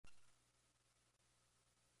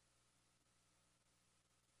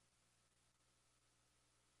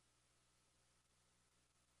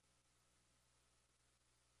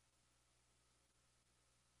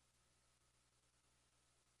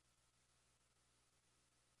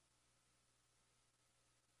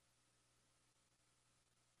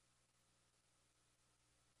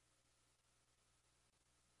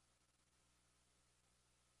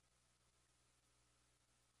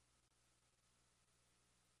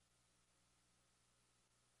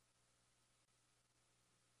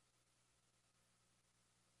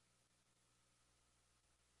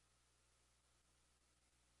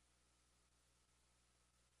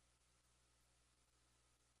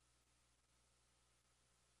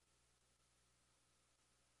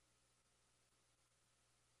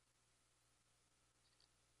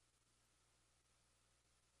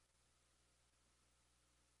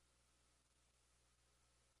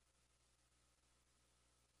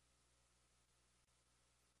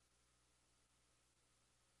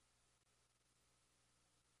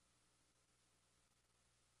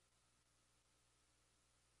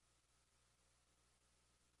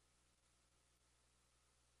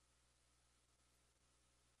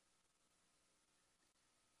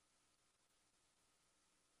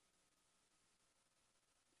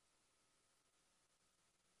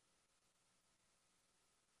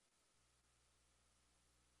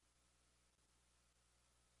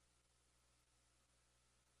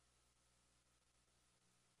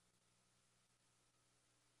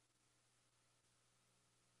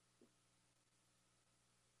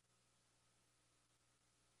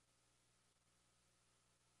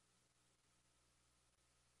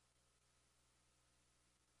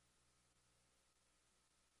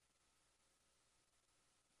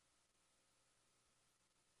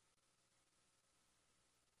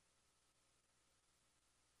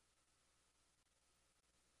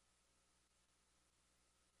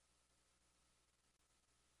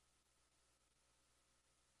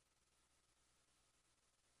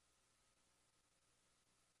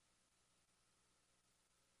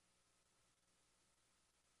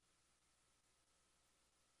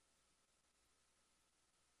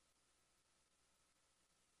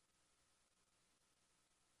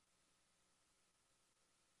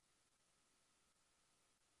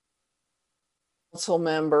council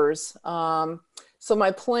members. So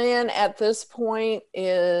my plan at this point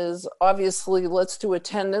is obviously let's do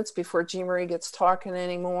attendance before Jean Marie gets talking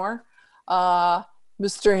anymore.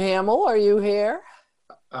 Mr. Hamill, are you here?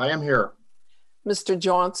 I am here. Mr.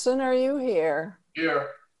 Johnson, are you here? Here.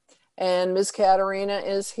 And Ms. Katerina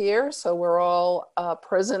is here, so we're all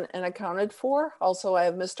present and accounted for. Also, I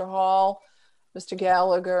have Mr. Hall, Mr.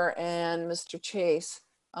 Gallagher, and Mr. Chase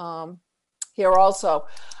here also.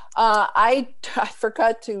 I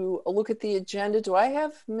forgot to look at the agenda. Do I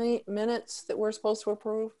have minutes that we're supposed to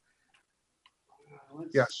approve?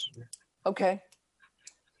 Yes. Okay.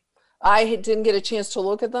 I didn't get a chance to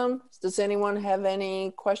look at them. Does anyone have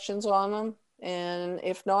any questions on them? And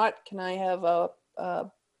if not, can I have a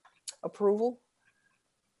approval?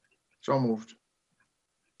 So moved.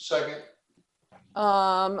 Second.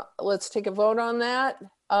 Let's take a vote on that.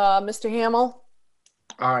 Mr. Hamill?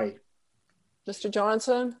 Aye. Mr.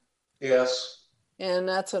 Johnson? Yes. And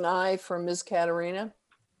that's an aye for Ms. Katerina.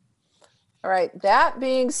 All right, that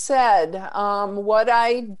being said, what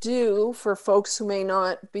I do for folks who may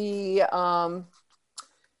not be up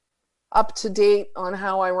to date on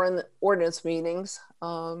how I run the ordinance meetings,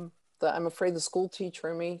 I'm afraid the school teacher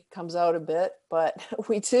in me comes out a bit, but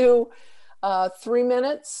we do 3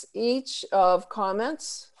 minutes each of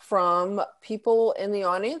comments from people in the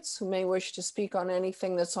audience who may wish to speak on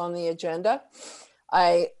anything that's on the agenda.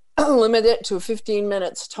 I limit it to 15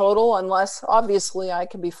 minutes total, unless obviously I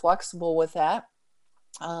can be flexible with that.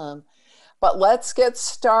 But let's get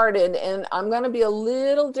started, and I'm going to be a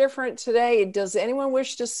little different today. Does anyone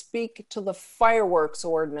wish to speak to the fireworks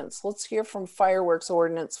ordinance? Let's hear from fireworks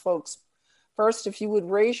ordinance folks. First, if you would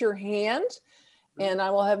raise your hand, and I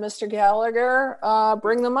will have Mr. Gallagher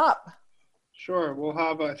bring them up. Sure. We'll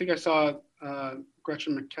have, I think I saw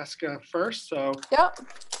Gretchen McKeska first. So Yep.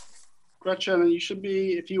 Gretchen, you should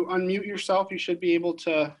be, if you unmute yourself, you should be able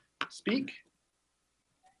to speak.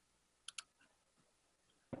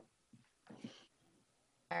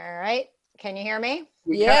 All right. Can you hear me?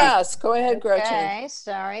 Yes, go ahead, Gretchen. Okay,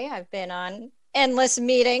 sorry. I've been on endless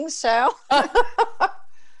meetings, so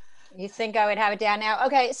you think I would have it down now.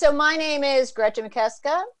 Okay, so my name is Gretchen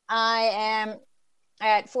McKeska. I am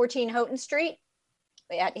at 14 Houghton Street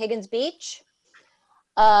at Higgins Beach.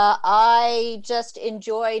 I just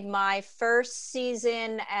enjoyed my first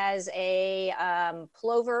season as a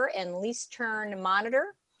plover and lease turn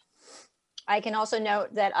monitor. I can also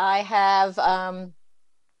note that I have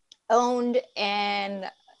owned and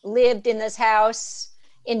lived in this house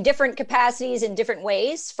in different capacities in different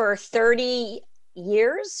ways for 30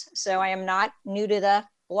 years. So I am not new to the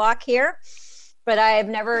block here, but I have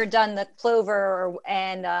never done the plover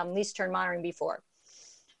and lease turn monitoring before.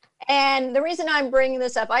 And the reason I'm bringing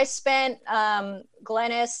this up, I spent,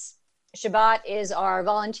 Glennis Shabbat is our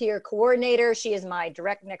volunteer coordinator. She is my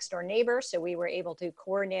direct next door neighbor. So we were able to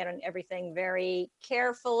coordinate on everything very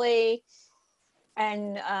carefully.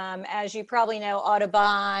 And as you probably know,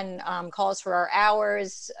 Audubon calls for our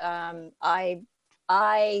hours.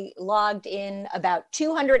 I logged in about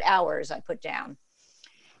 200 hours I put down.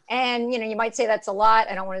 And, you know, you might say that's a lot.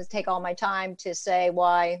 I don't want to take all my time to say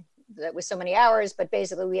why that was so many hours, but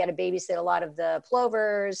basically we had to babysit a lot of the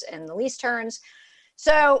plovers and the lease turns.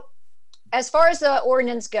 So as far as the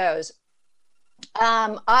ordinance goes,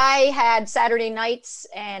 I had Saturday nights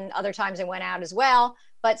and other times I went out as well.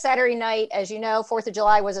 But Saturday night, as you know, 4th of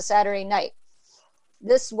July was a Saturday night.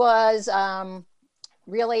 This was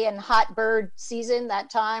really in hot bird season that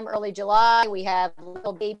time, early July. We have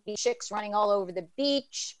little baby chicks running all over the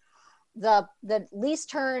beach. The lease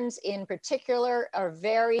turns in particular are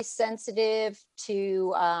very sensitive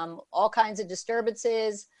to all kinds of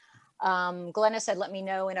disturbances. Glennis had let me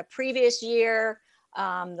know in a previous year,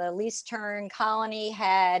 the lease turn colony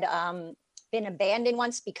had been abandoned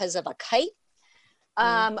once because of a kite.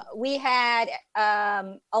 We had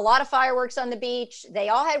a lot of fireworks on the beach. They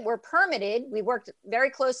all were permitted. We worked very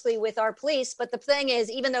closely with our police, but the thing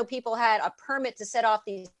is, even though people had a permit to set off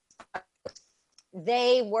these,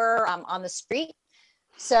 they were on the street.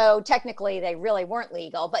 So technically they really weren't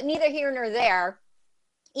legal, but neither here nor there.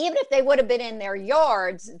 Even if they would have been in their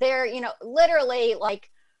yards, they're, you know, literally like,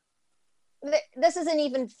 this isn't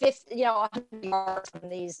even 50, you know, 100 yards from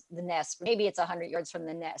the nest. Maybe it's 100 yards from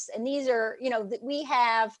the nest. And these are, you know, we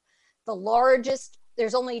have the largest,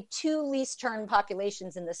 there's only 2 lease turn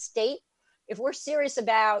populations in the state. If we're serious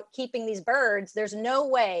about keeping these birds, there's no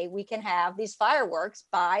way we can have these fireworks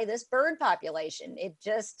by this bird population. It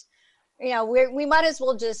just, you know, we might as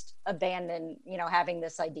well just abandon, you know, having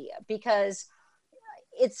this idea, because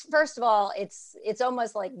it's, first of all, it's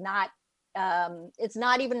almost like not, it's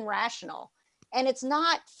not even rational. And it's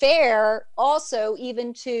not fair also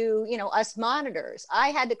even to, you know, us monitors. I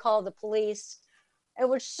had to call the police. It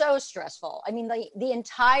was so stressful. I mean, the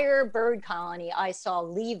entire bird colony I saw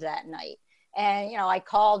leave that night. And, you know, I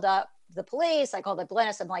called up the police, I called up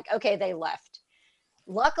Glennis. I'm like, okay, they left.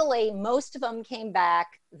 Luckily, most of them came back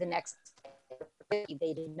the next day.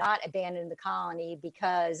 They did not abandon the colony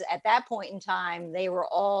because at that point in time, they were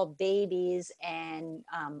all babies and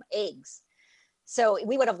eggs. So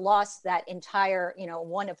we would have lost that entire, you know,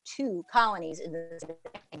 one of two colonies in the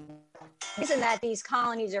reason that these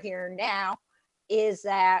colonies are here now is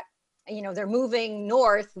that, you know, they're moving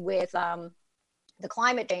north with the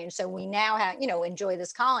climate change. So we now have, you know, enjoy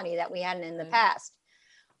this colony that we hadn't in the past.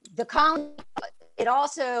 The colony, it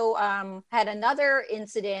also had another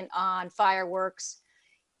incident on fireworks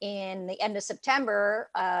in the end of September.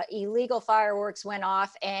 Illegal fireworks went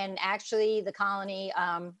off and actually the colony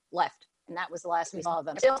left. And that was the last we saw of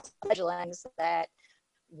them. Still fledglings that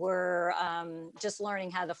were just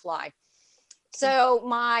learning how to fly. So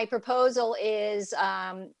my proposal is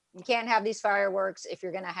you can't have these fireworks if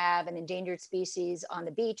you're going to have an endangered species on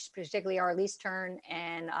the beach, particularly our least tern.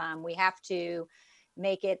 And we have to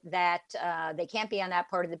make it that they can't be on that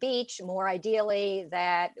part of the beach. More ideally,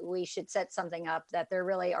 that we should set something up that there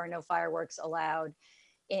really are no fireworks allowed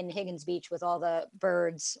in Higgins Beach with all the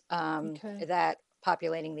birds that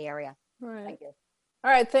populating the area. All right. Thank you.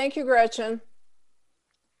 All right. Thank you, Gretchen.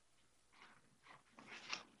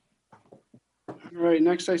 All right,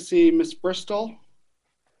 next I see Miss Bristol.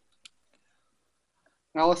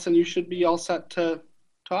 Allison, you should be all set to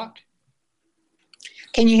talk.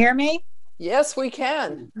 Can you hear me? Yes, we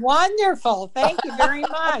can. Wonderful. Thank you very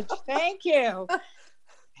much. Thank you.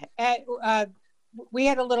 We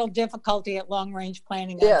had a little difficulty at long range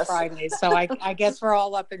planning on Yes. Friday, so I guess we're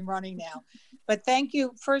all up and running now. But thank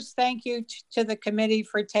you. First, thank you to the committee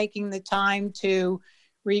for taking the time to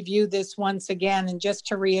review this once again. And just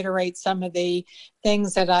to reiterate some of the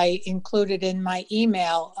things that I included in my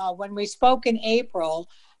email, when we spoke in April,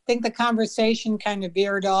 I think the conversation kind of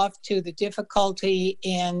veered off to the difficulty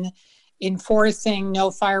in enforcing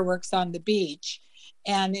no fireworks on the beach.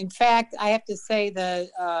 And in fact, I have to say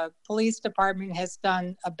the police department has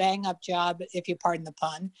done a bang up job, if you pardon the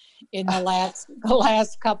pun, in the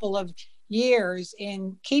last couple of years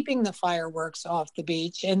in keeping the fireworks off the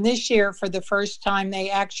beach. And this year, for the first time, they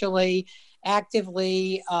actually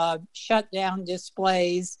actively shut down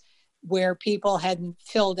displays where people hadn't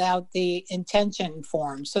filled out the intention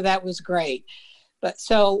form. So that was great. But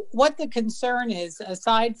so what the concern is,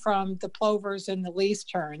 aside from the plovers and the least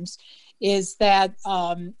terns, is that,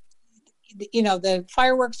 you know, the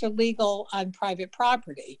fireworks are legal on private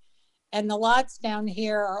property. And the lots down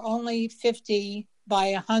here are only 50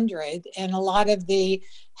 by 100. And a lot of the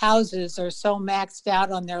houses are so maxed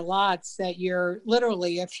out on their lots that you're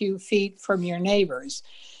literally a few feet from your neighbors.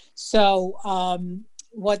 So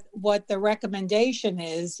what the recommendation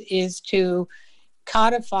is to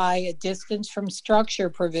codify a distance from structure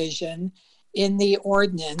provision in the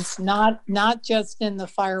ordinance, not just in the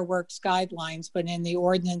fireworks guidelines, but in the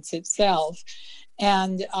ordinance itself.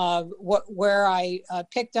 And where I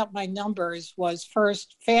picked up my numbers was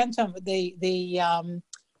first phantom, the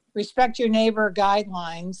respect your neighbor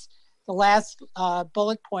guidelines. The last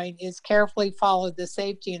bullet point is carefully follow the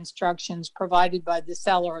safety instructions provided by the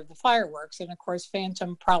seller of the fireworks. And of course,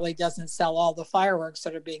 Phantom probably doesn't sell all the fireworks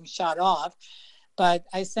that are being shot off, but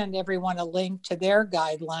I send everyone a link to their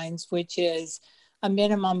guidelines, which is a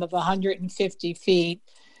minimum of 150 feet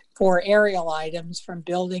for aerial items from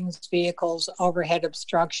buildings, vehicles, overhead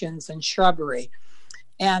obstructions, and shrubbery.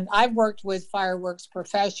 And I've worked with fireworks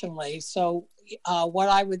professionally. So what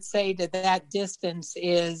I would say to that distance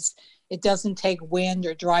is it doesn't take wind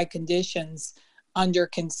or dry conditions under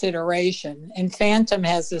consideration. And Phantom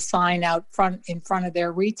has a sign out front in front of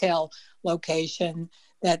their retail location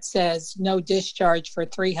that says no discharge for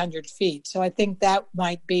 300 feet. So I think that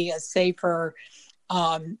might be a safer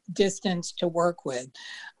distance to work with.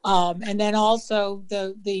 And then also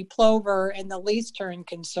the plover and the least tern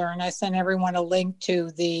concern, I sent everyone a link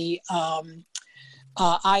to the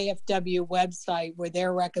IFW website where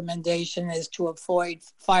their recommendation is to avoid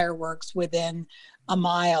fireworks within a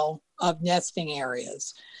mile of nesting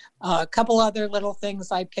areas. A couple other little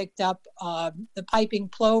things I picked up. The piping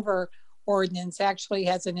plover ordinance actually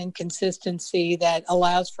has an inconsistency that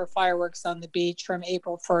allows for fireworks on the beach from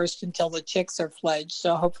April 1st until the chicks are fledged.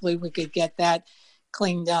 So hopefully we could get that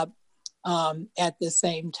cleaned up at the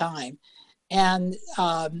same time. And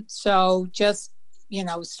so just, you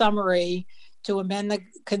know, summary, to amend the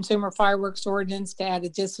consumer fireworks ordinance to add a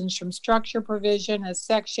distance from structure provision as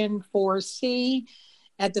section 4C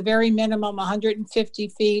at the very minimum 150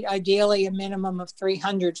 feet, ideally a minimum of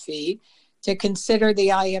 300 feet, to consider the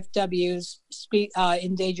IFW's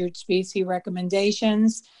endangered species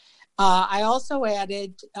recommendations. I also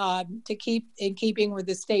added, to keep in keeping with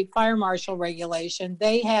the state fire marshal regulation,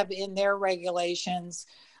 they have in their regulations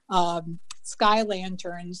sky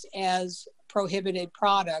lanterns as prohibited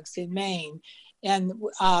products in Maine. And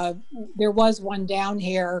there was one down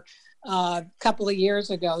here a couple of years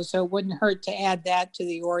ago, so it wouldn't hurt to add that to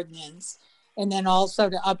the ordinance. And then also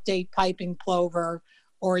to update piping plover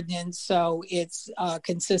ordinance so it's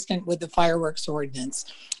consistent with the fireworks ordinance.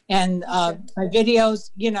 And my videos,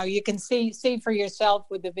 you know, you can see for yourself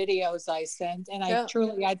with the videos I sent. And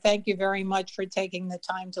I thank you very much for taking the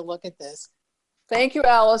time to look at this. Thank you,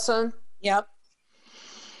 Allison. Yep.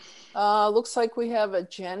 Looks like we have a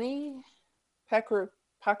Jenny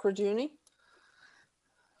Pacraduni.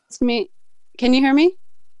 It's me. Can you hear me?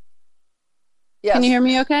 Yes. Can you hear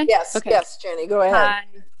me okay? Yes. Okay. Yes, Jenny, go ahead. Hi.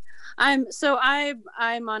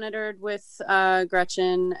 I monitored with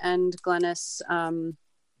Gretchen and Glennis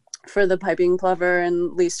for the piping plover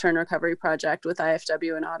and lease turn recovery project with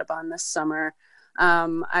IFW and Audubon this summer.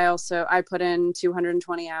 I put in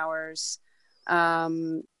 220 hours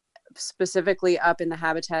specifically up in the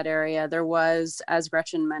habitat area. There was, as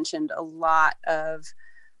Gretchen mentioned, a lot of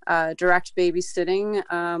direct babysitting,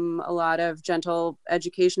 a lot of gentle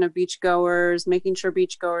education of beachgoers, making sure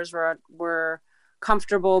beachgoers were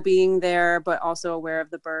comfortable being there, but also aware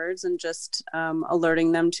of the birds, and just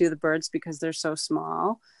alerting them to the birds because they're so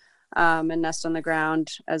small and nest on the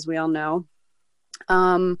ground, as we all know.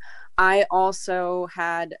 I also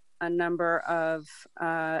had a number of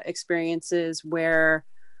experiences where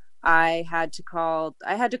I had to call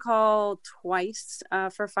twice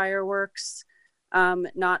for fireworks,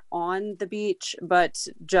 not on the beach, but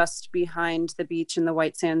just behind the beach in the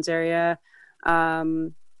White Sands area,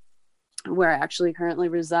 where I actually currently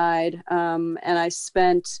reside. And I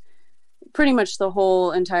spent pretty much the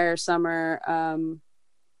whole entire summer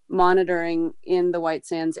monitoring in the White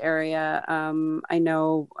Sands area. I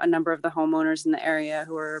know a number of the homeowners in the area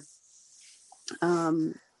who are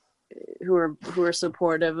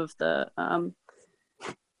supportive of the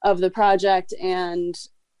project, and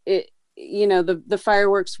it, you know, the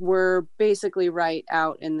fireworks were basically right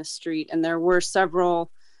out in the street, and there were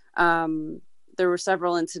several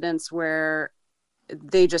incidents where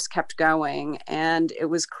they just kept going, and it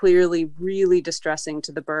was clearly really distressing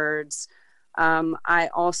to the birds. I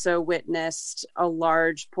also witnessed a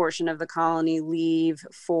large portion of the colony leave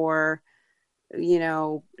for,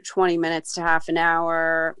 20 minutes to half an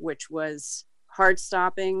hour, which was heart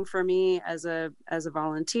stopping for me as a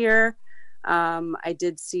volunteer. I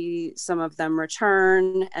did see some of them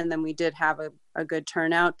return, and then we did have a good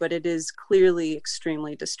turnout, but it is clearly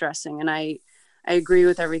extremely distressing. And I agree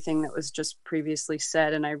with everything that was just previously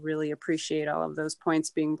said, and I really appreciate all of those points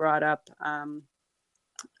being brought up,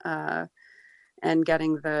 and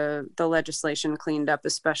getting the legislation cleaned up,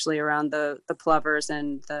 especially around the plovers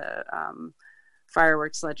and the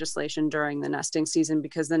fireworks legislation during the nesting season,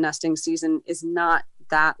 because the nesting season is not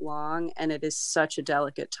that long and it is such a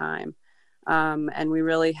delicate time. And we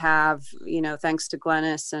really have, thanks to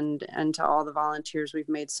Glennis and to all the volunteers, we've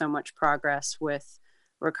made so much progress with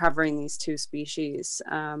recovering these two species.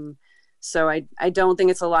 So I don't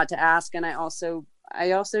think it's a lot to ask. And I also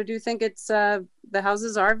do think it's, the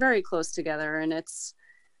houses are very close together, and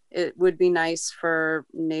it would be nice for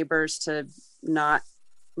neighbors to not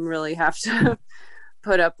really have to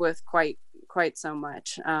put up with quite so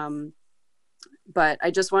much. But I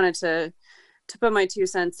just wanted to put my 2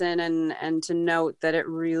 cents in and to note that it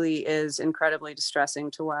really is incredibly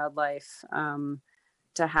distressing to wildlife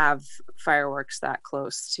to have fireworks that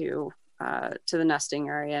close to the nesting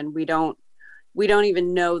area. And we don't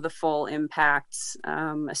even know the full impacts,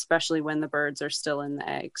 especially when the birds are still in the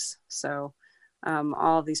eggs. So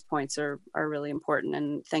all of these points are really important.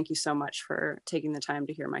 And thank you so much for taking the time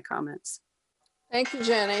to hear my comments. Thank you,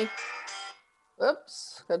 Jenny.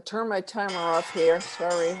 Oops, gotta turn my timer off here.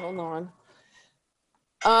 Sorry, hold on.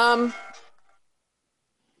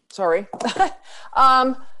 Sorry.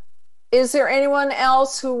 Is there anyone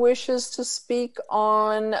else who wishes to speak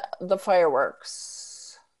on the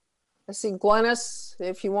fireworks? I see Glennis,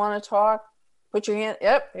 if you want to talk, put your hand.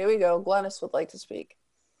 Yep, here we go. Glennis would like to speak.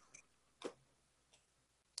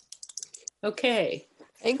 Okay.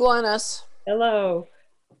 Hey, Glennis. Hello.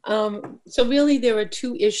 So really there are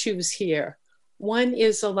 2 issues here. One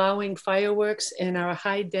is allowing fireworks in our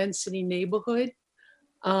high density neighborhood,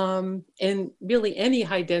 and really any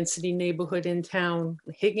high density neighborhood in town,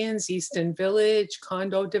 Higgins, Easton Village,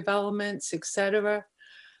 condo developments, etc.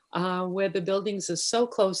 where the buildings are so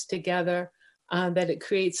close together that it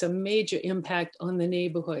creates a major impact on the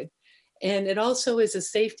neighborhood. And it also is a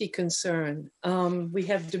safety concern. We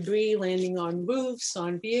have debris landing on roofs,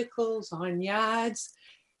 on vehicles, on yards,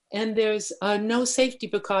 and there's no safety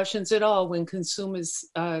precautions at all when consumers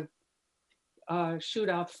shoot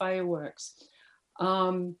off fireworks.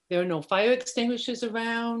 There are no fire extinguishers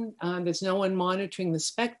around. There's no one monitoring the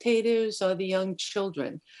spectators or the young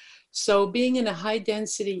children. So being in a high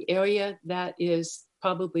density area, that is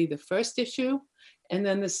probably the first issue. And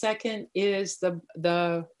then the second is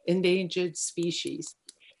the endangered species.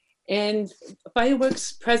 And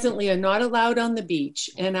fireworks presently are not allowed on the beach,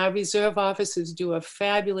 and our reserve officers do a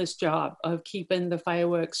fabulous job of keeping the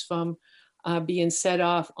fireworks from being set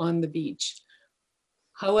off on the beach.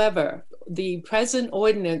 However, the present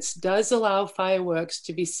ordinance does allow fireworks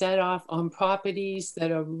to be set off on properties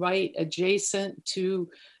that are right adjacent to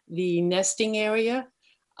the nesting area,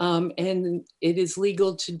 and it is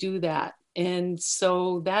legal to do that. And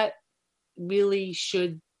so that really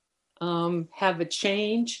should have a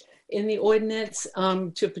change in the ordinance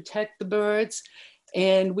to protect the birds.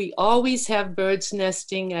 And we always have birds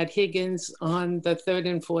nesting at Higgins on the 3rd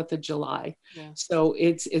and 4th of July. Yeah. So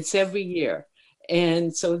it's every year.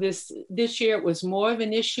 And so this year it was more of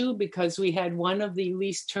an issue because we had one of the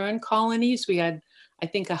least tern colonies. We had, I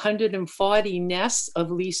think, 140 nests of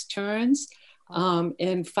least terns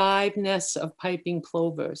and 5 nests of piping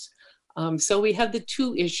plovers. So we have the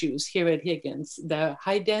 2 issues here at Higgins, the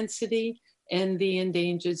high density and the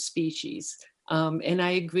endangered species. And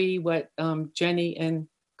I agree what Jenny and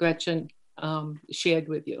Gretchen shared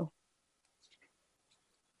with you.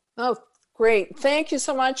 Oh, great. Thank you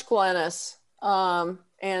so much, Glennis.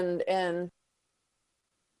 And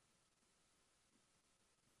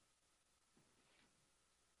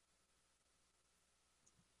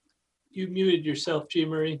You muted yourself, Jean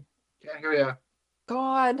Marie. Can't hear ya.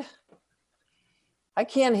 God, I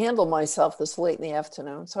can't handle myself this late in the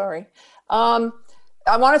afternoon. Sorry.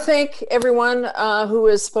 I want to thank everyone who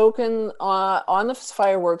has spoken on the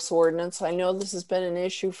fireworks ordinance. I know this has been an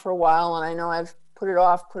issue for a while, and I know I've put it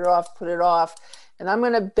off. And I'm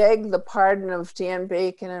going to beg the pardon of Dan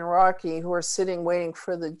Bacon and Rocky, who are sitting waiting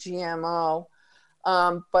for the GMO.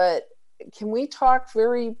 But can we talk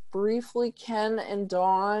very briefly, Ken and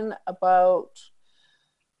Dawn, about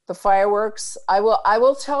the fireworks? I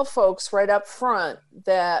will tell folks right up front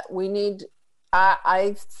that we need,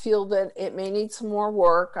 I feel that it may need some more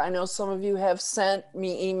work. I know some of you have sent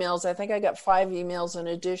me emails. I think I got 5 emails in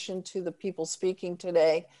addition to the people speaking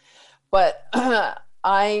today. But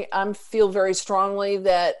I feel very strongly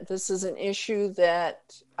that this is an issue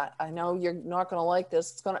that I know you're not going to like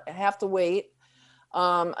this. It's going to have to wait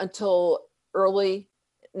until early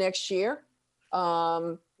next year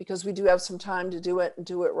because we do have some time to do it and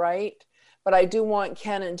do it right. But I do want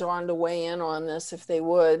Ken and Dawn to weigh in on this if they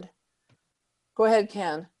would. Go ahead,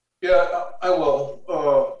 Ken. Yeah, I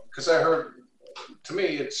will, because I heard, to me,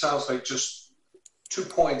 it sounds like just 2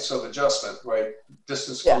 points of adjustment, right?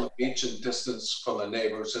 Distance from the beach and distance from the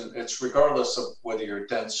neighbors. And it's regardless of whether you're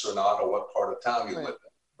dense or not, or what part of town you live in,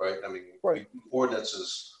 right? I mean,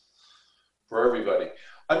 ordinances for everybody.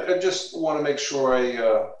 I just want to make sure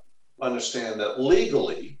I understand that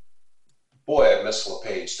legally, boy, I miss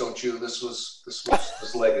LePage, don't you? This was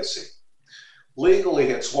his legacy. Legally,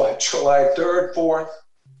 it's what, July 3rd, 4th,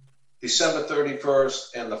 December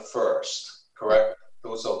 31st, and the 1st, correct?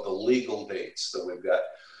 Those are the legal dates that we've got.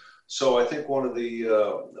 So I think one of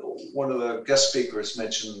the guest speakers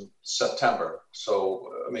mentioned September.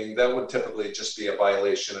 So, I mean, that would typically just be a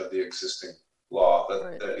violation of the existing law.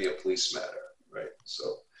 That'd be a police matter, right?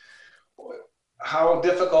 So how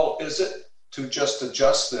difficult is it to just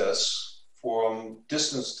adjust this from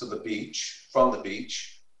distance to the beach, from the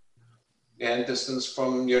beach, and distance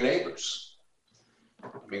from your neighbors? I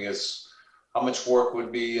mean, how much work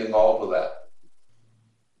would be involved with that?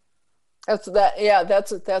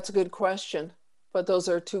 That's a good question. But those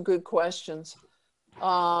are 2 good questions.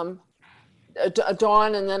 Dawn,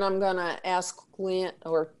 and then I'm gonna ask Glenn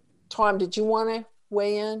or Tom. Did you want to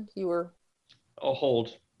weigh in? You were. I'll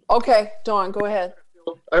hold. Okay, Dawn, go ahead.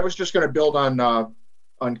 I was just going to build on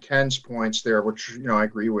Ken's points there, which I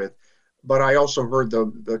agree with. But I also heard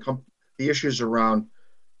the issues around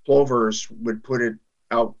plovers would put it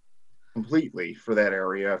out completely for that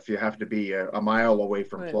area if you have to be a mile away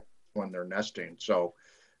from plovers when they're nesting. So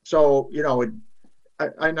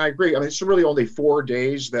and I agree. I mean, it's really only 4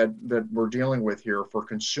 days that we're dealing with here for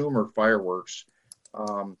consumer fireworks.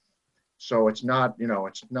 So it's not,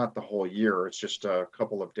 it's not the whole year. It's just a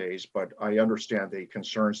couple of days. But I understand the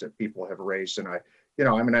concerns that people have raised, and I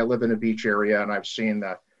live in a beach area, and I've seen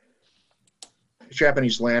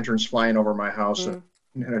Japanese lanterns flying over my house in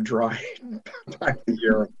a dry time of the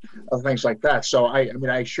year, and things like that. So I mean,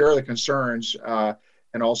 I share the concerns,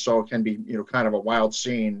 and also can be, kind of a wild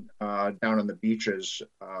scene down on the beaches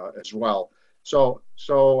as well. So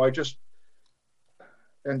I just,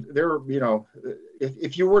 and there,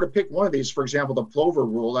 if you were to pick one of these, for example, the plover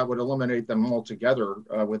rule, that would eliminate them altogether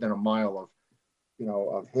within a mile of,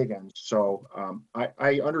 of Higgins. So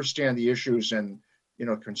I understand the issues and,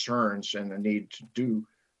 concerns and the need to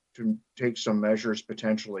take some measures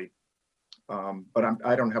potentially. But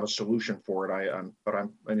I don't have a solution for it.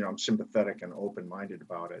 I'm sympathetic and open-minded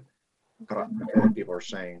about it. What people are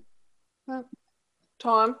saying.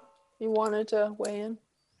 Tom, you wanted to weigh in?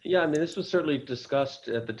 Yeah, I mean, this was certainly discussed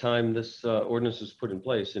at the time this ordinance was put in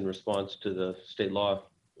place in response to the state law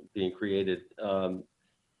being created.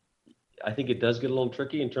 I think it does get a little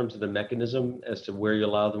tricky in terms of the mechanism as to where you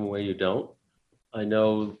allow them and where you don't. I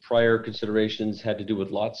know prior considerations had to do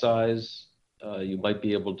with lot size. You might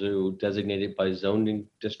be able to designate it by zoning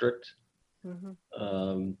district.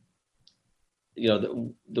 The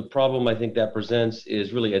problem I think that presents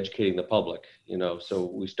is really educating the public,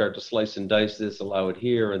 so we start to slice and dice this, allow it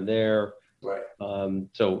here and there. Right.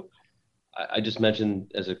 So I just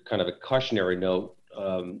mentioned as a kind of a cautionary note,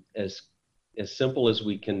 as simple as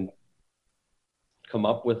we can come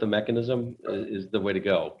up with a mechanism is the way to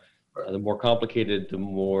go. The more complicated, the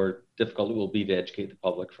more difficult it will be to educate the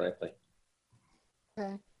public, frankly.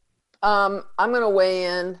 Okay. I'm going to weigh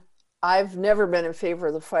in. I've never been in favor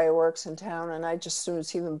of the fireworks in town, and I just as soon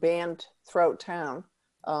see them banned throughout town.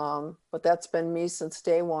 But that's been me since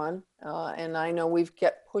day one. And I know we've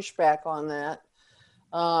get pushback on that.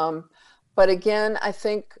 But again, I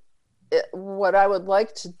think what I would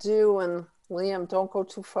like to do, and Liam, don't go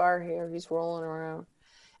too far here, he's rolling around,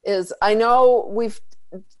 is I know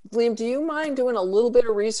Liam, do you mind doing a little bit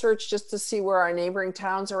of research just to see where our neighboring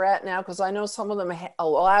towns are at now? Because I know some of them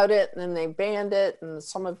allowed it and then they banned it, and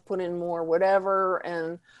some have put in more whatever.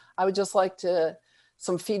 And I would just like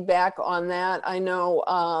some feedback on that. I know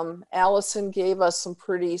Allison gave us some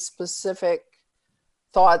pretty specific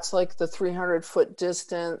thoughts, like the 300-foot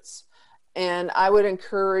distance. And I would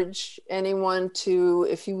encourage anyone to,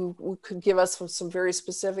 if you could give us some very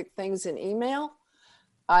specific things in email,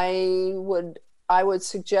 I would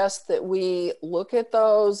suggest that we look at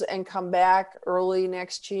those and come back early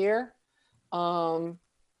next year, sometime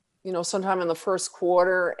in the first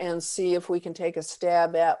quarter, and see if we can take a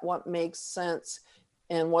stab at what makes sense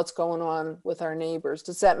and what's going on with our neighbors.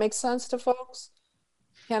 Does that make sense to folks?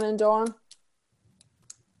 Ken and Dawn?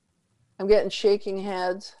 I'm getting shaking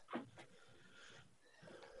heads.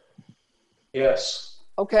 Yes.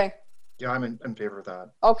 Okay. Yeah, I'm in favor of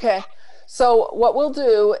that. Okay. So what we'll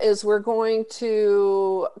do is we're going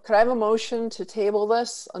to, could I have a motion to table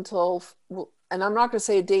this until, and I'm not going to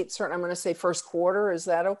say a date certain, I'm going to say first quarter. Is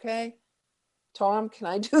that okay? Tom, can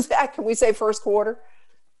I do that? Can we say first quarter?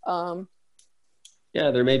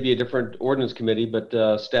 Yeah, there may be a different ordinance committee, but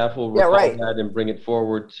staff will recall that and bring it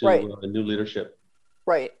forward to a new leadership.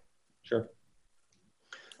 Right. Sure.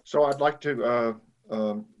 So I'd like to,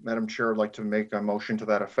 Madam Chair, I'd like to make a motion to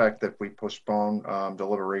that effect, that we postpone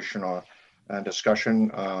deliberation and discussion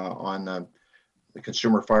on the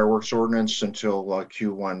consumer fireworks ordinance until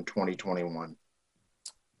Q1 2021.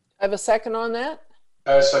 I have a second on that.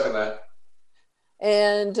 I second that.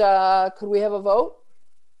 And could we have a vote?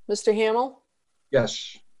 Mr. Hamill?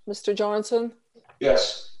 Yes. Mr. Johnson?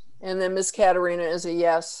 Yes. And then Ms. Katerina is a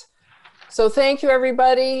yes. So thank you,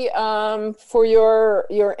 everybody, for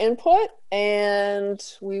your input, and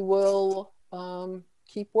we will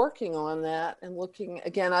keep working on that and looking.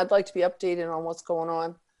 Again, I'd like to be updated on what's going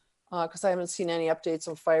on, because I haven't seen any updates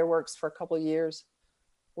on fireworks for a couple of years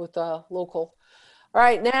with local. All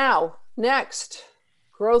right, now, next,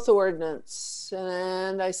 growth ordinance.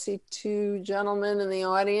 And I see two gentlemen in the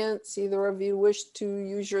audience. Either of you wish to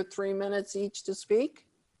use your 3 minutes each to speak?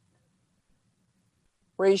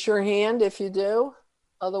 Raise your hand if you do.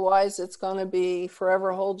 Otherwise, it's going to be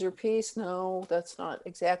forever hold your peace. No, that's not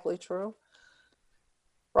exactly true.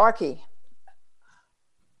 Rocky.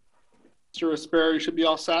 Mr. Aspera, you should be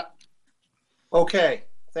all set. Okay,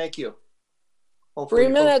 thank you. Hopefully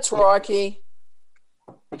 3 minutes, Rocky.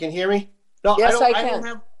 You can hear me? No, yes, I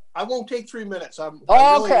can. I won't take 3 minutes.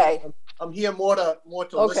 Okay. I'm here more to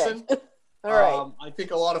listen. All right. I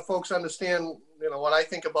think a lot of folks understand, when I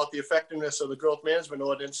think about the effectiveness of the growth management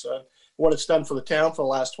ordinance, what it's done for the town for the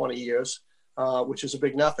last 20 years, which is a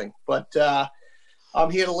big nothing. But I'm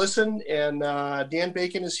here to listen, and Dan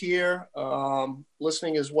Bacon is here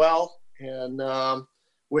listening as well. And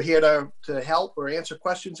we're here to help or answer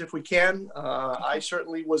questions if we can. I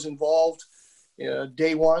certainly was involved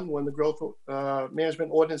day one when the growth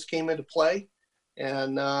management ordinance came into play,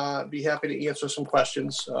 and be happy to answer some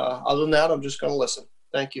questions. Other than that, I'm just going to listen.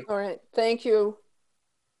 Thank you. All right, thank you.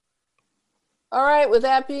 All right, with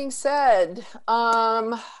that being said,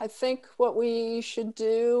 I think what we should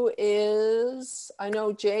do is, I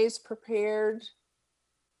know Jay's prepared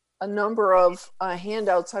a number of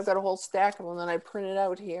handouts. I've got a whole stack of them that I printed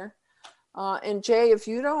out here. And Jay, if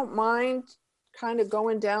you don't mind kind of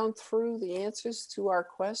going down through the answers to our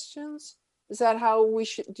questions, is that how we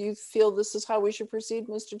should, do you feel this is how we should proceed,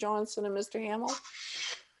 Mr. Johnson and Mr. Hamill?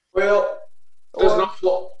 Well, there's an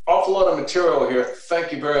awful lot of material here.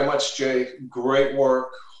 Thank you very much, Jay. Great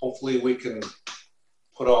work. Hopefully we can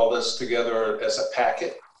put all this together as a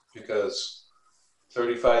packet, because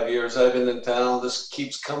 35 years I've been in town, this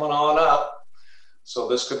keeps coming on up. So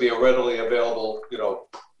this could be a readily available, you know,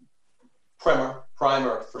 primer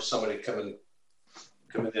for somebody coming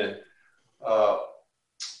in.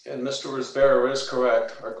 And Mr. Risbera is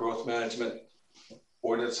correct. Our growth management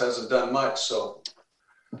ordinance hasn't done much, so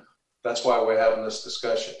that's why we're having this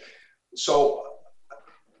discussion. So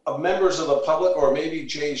members of the public, or maybe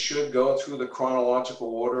Jay should go through the chronological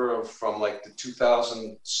order of from like the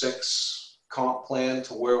 2006 comp plan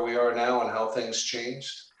to where we are now and how things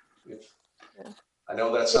changed. I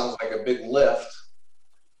know that sounds like a big lift.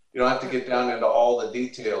 You don't have to get down into all the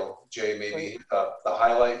detail, Jay, maybe the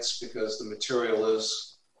highlights, because the material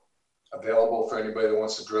is available for anybody that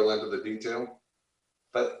wants to drill into the detail.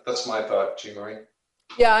 That's my thought, Jean Marie.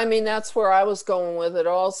 Yeah, I mean, that's where I was going with it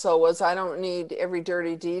also, was I don't need every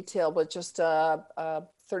dirty detail, but just a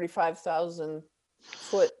 35,000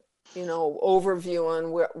 foot, you know, overview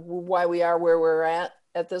on why we are where we're at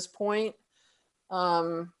this point.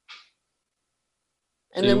 And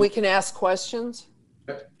then we can ask questions.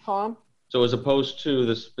 Tom? So as opposed to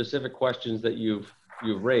the specific questions that you've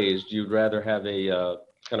raised, you'd rather have a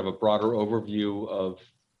kind of a broader overview of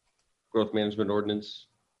growth management ordinance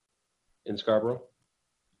in Scarborough?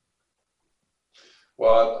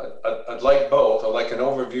 Well, I'd like both. I'd like an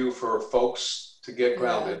overview for folks to get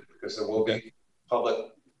grounded, because there will be public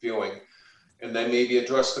viewing, and then maybe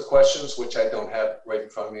address the questions, which I don't have right in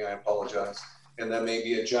front of me. I apologize. And then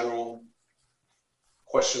maybe a general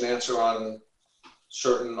question answer on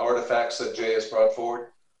certain artifacts that Jay has brought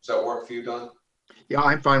forward. Does that work for you, Don? Yeah,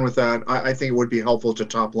 I'm fine with that. I think it would be helpful to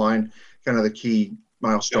top line kind of the key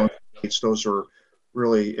milestone dates. Those are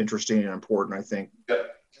really interesting and important, I think. Yep.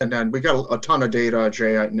 And then we got a ton of data,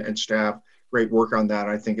 Jay and staff. Great work on that.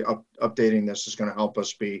 I think updating this is going to help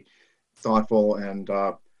us be thoughtful and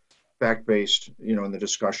fact-based, you know, in the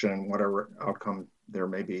discussion, whatever outcome there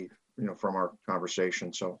may be, you know, from our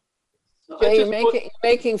conversation. So. Jay, you're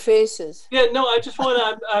making faces. Yeah, no, I just want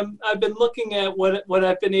to, I've been looking at what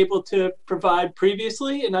I've been able to provide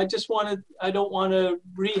previously, and I don't want to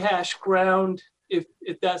rehash ground if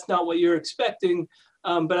that's not what you're expecting.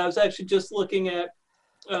 But I was actually just looking at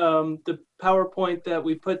the PowerPoint that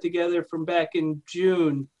we put together from back in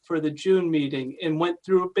June for the June meeting, and went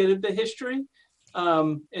through a bit of the history.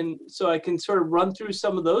 And so I can sort of run through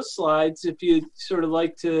some of those slides if you'd sort of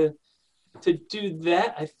like to do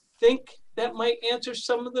that. I think that might answer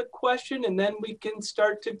some of the question, and then we can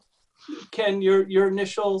start to, Ken, your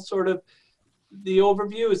initial sort of the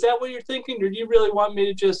overview. Is that what you're thinking, or do you really want me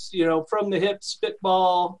to just, you know, from the hip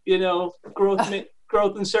spitball, you know, growth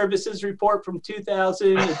and services report from 2000?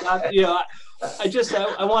 You know,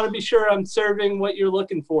 I want to be sure I'm serving what you're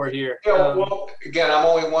looking for here. Yeah, well, again, I'm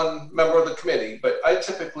only one member of the committee, but I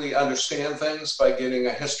typically understand things by getting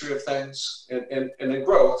a history of things. And in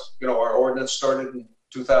growth, you know, our ordinance started in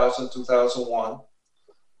 2000, 2001,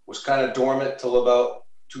 was kind of dormant till about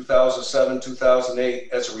 2007, 2008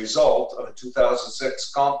 as a result of a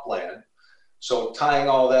 2006 comp plan. So tying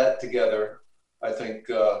all that together, I think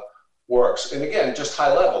works. And again, just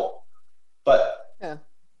high level, but yeah.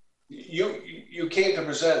 You came to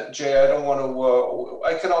present, Jay. I don't want to,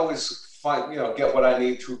 I can always find, you know, get what I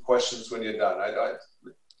need through questions when you're done.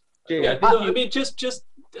 Jay, I mean, just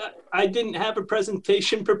I didn't have a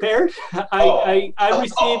presentation prepared. I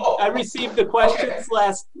received the questions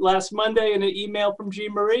last Monday in an email from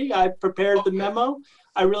Jean Marie. I prepared the memo.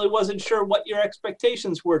 I really wasn't sure what your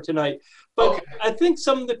expectations were tonight, but I think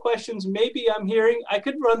some of the questions maybe I'm hearing, I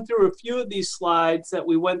could run through a few of these slides that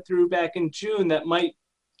we went through back in June that might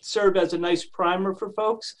serve as a nice primer for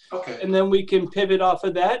folks. And then we can pivot off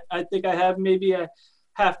of that. I think I have maybe a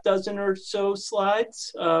half dozen or so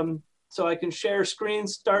slides. So I can share screen,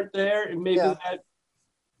 start there, and maybe that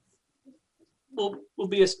will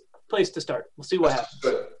be a place to start. We'll see what happens.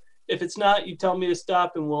 Good. If it's not, you tell me to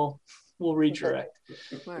stop and we'll redirect.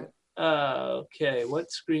 Okay,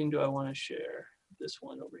 what screen do I want to share? this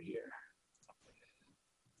one over here.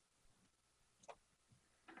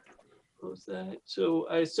 Close that. So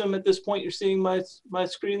I assume at this point you're seeing my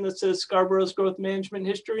screen that says Scarborough's growth management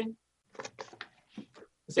history.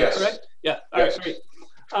 Is that Yes. correct? Yeah. All Yes. right, great.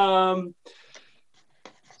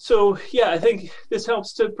 So yeah, I think this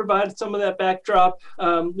helps to provide some of that backdrop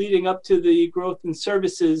leading up to the growth and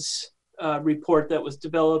services report that was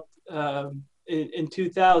developed in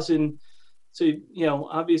 2000. So, you know,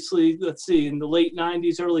 obviously, let's see, in the late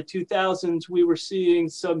 90s, early 2000s, we were seeing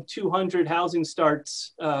some 200 housing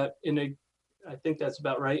starts I think that's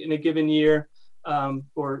about right, in a given year,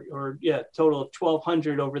 or yeah, total of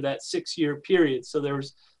 1,200 over that 6-year period. So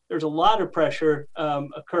there's a lot of pressure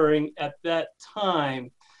occurring at that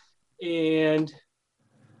time. And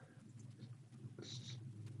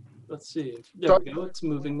let's see, there we go, it's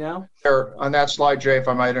moving now. There, on that slide, Jay, if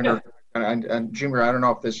I might and Jimmy, I don't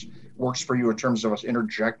know if this works for you in terms of us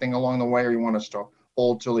interjecting along the way, or you want us to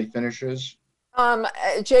hold till he finishes?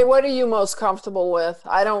 Jay, what are you most comfortable with?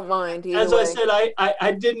 I don't mind either As way. I said,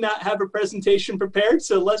 I did not have a presentation prepared,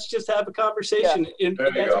 so let's just have a conversation.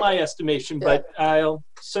 That's my estimation, but I'll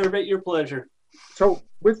serve at your pleasure. So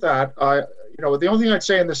with that, you know, the only thing I'd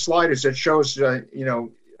say in this slide is it shows, you know,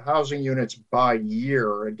 housing units by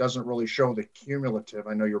year. It doesn't really show the cumulative.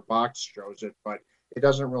 I know your box shows it, but it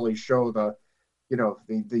doesn't really show the, you know,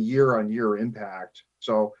 the year-on-year impact.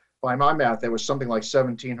 So by my math, there was something like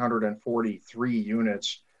 1,743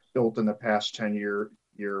 units built in the past 10 years,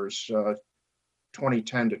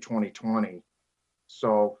 2010 to 2020.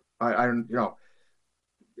 So I you know,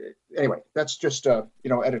 anyway, that's just you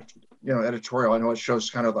know, editorial. I know it shows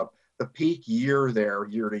kind of the peak year there,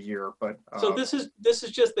 year to year, but so this is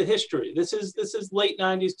just the history. This is late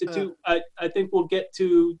 90s to I think we'll get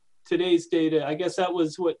to today's data. I guess that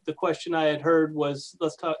was what the question I had heard was,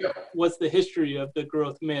 let's talk, what's the history of the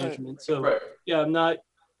growth management? So yeah, I'm not.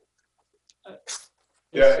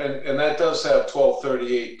 Yeah, and that does have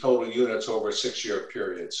 1,238 total units over a 6-year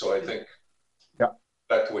period. So I think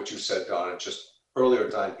back to what you said, Don, it's just earlier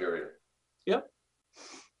time period. Yep.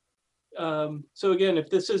 So again, if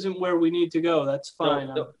this isn't where we need to go, that's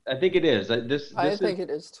fine. No, I think it is. I think it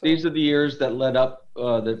is too. These are the years that led up,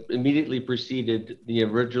 that immediately preceded the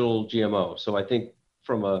original GMO. So I think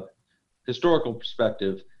from a historical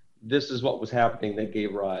perspective, this is what was happening that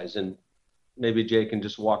gave rise. And maybe Jay can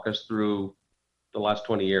just walk us through the last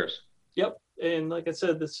 20 years. Yep. And like I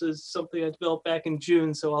said, this is something I developed back in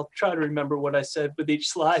June, so I'll try to remember what I said with each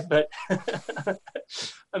slide, but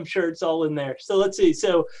I'm sure it's all in there. So let's see.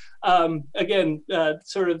 So again,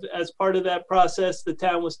 sort of as part of that process, the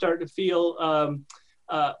town was starting to feel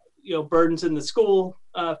you know, burdens in the school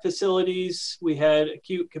facilities. We had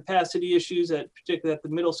acute capacity issues, particularly at the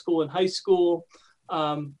middle school and high school.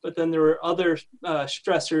 But then there were other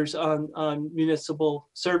stressors on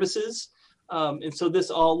municipal services. And so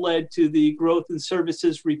this all led to the growth and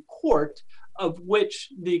services report, of which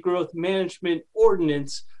the growth management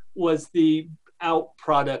ordinance was the out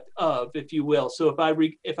product of, if you will. So if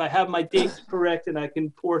I have my dates correct and I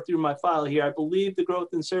can pour through my file here, I believe the growth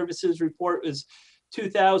and services report was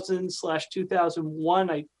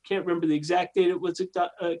 2000/2001. I can't remember the exact date it was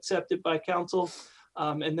accepted by council.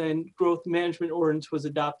 And then growth management ordinance was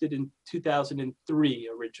adopted in 2003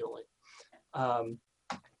 originally.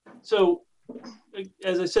 So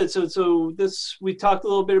as I said, so this, we talked a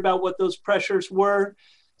little bit about what those pressures were.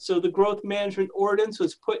 So the growth management ordinance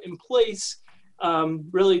was put in place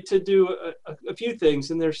really to do a few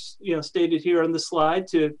things, and there's, you know, stated here on the slide,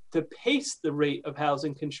 to pace the rate of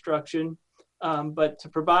housing construction, but to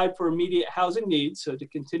provide for immediate housing needs, so to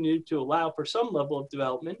continue to allow for some level of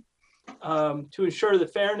development, to ensure the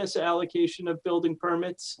fairness allocation of building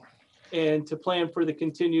permits, and to plan for the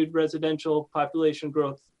continued residential population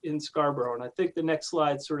growth in Scarborough. And I think the next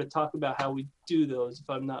slides sort of talk about how we do those, if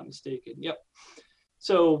I'm not mistaken. Yep.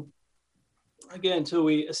 So again, so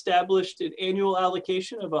we established an annual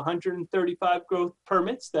allocation of 135 growth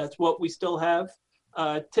permits. That's what we still have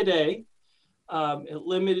today. It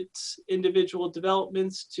limits individual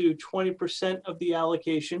developments to 20% of the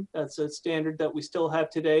allocation. That's a standard that we still have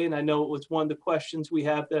today. And I know it was one of the questions we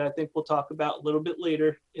have that I think we'll talk about a little bit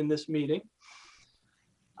later in this meeting.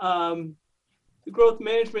 The growth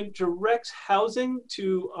management directs housing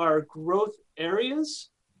to our growth areas.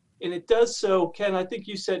 And it does so, Ken, I think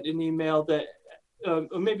you sent an email that, or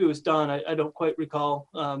maybe it was Don, I don't quite recall,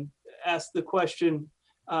 asked the question,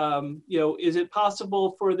 you know, is it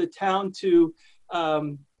possible for the town to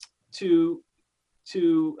have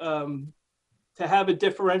a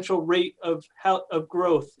differential rate of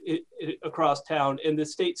growth across town? And the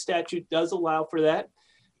state statute does allow for that.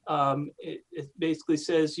 It basically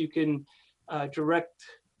says you can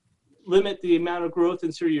limit the amount of growth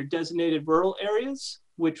in sort of your designated rural areas,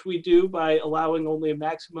 which we do by allowing only a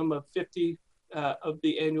maximum of 50 of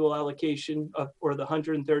the annual allocation or the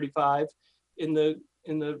 135 in the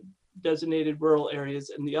designated rural areas,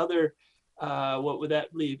 and the other, what would that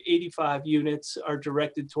leave? 85 units are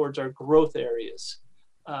directed towards our growth areas.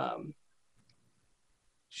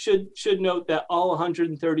 Should note that all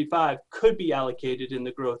 135 could be allocated in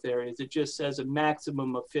the growth areas. It just says a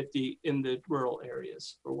maximum of 50 in the rural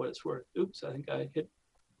areas, for what it's worth. Oops, I think I hit.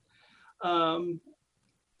 And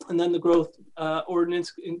then the growth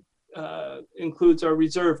ordinance includes our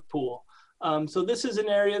reserve pool. So this is an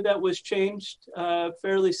area that was changed that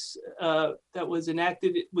was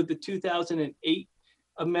enacted with the 2008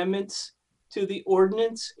 amendments to the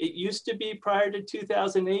ordinance. It used to be prior to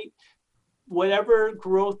 2008, whatever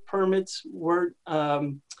growth permits were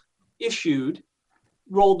issued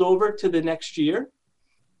rolled over to the next year.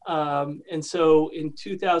 And so in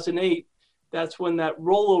 2008, that's when that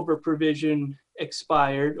rollover provision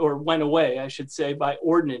expired, or went away, I should say, by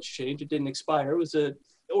ordinance change. It didn't expire. It was an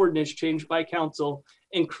ordinance change by council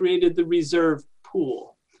and created the reserve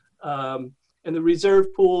pool. And the reserve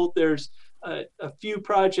pool, there's a few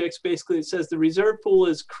projects. Basically, it says the reserve pool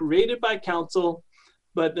is created by council,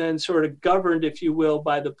 but then sort of governed, if you will,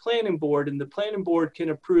 by the planning board. And the planning board can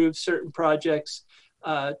approve certain projects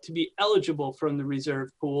to be eligible from the reserve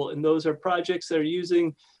pool. And those are projects that are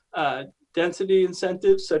using density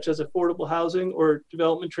incentives, such as affordable housing or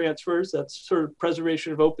development transfers. That's sort of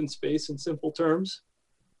preservation of open space in simple terms,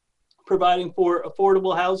 providing for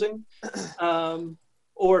affordable housing,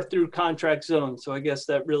 or through contract zones. So I guess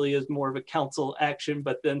that really is more of a council action,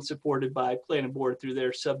 but then supported by planning board through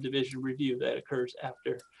their subdivision review that occurs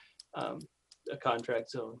after a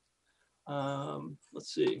contract zone.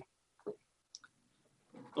 Let's see.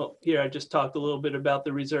 Oh, here I just talked a little bit about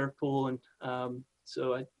the reserve pool, and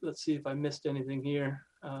so let's see if I missed anything here.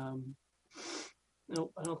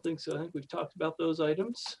 No, I don't think so. I think we've talked about those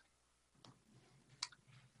items.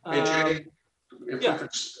 Hey, Jay, if yeah. we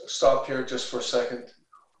could stop here just for a second.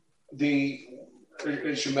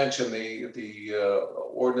 As you mentioned, the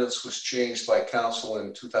ordinance was changed by council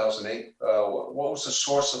in 2008. What was the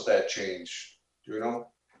source of that change? Do you know?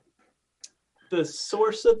 The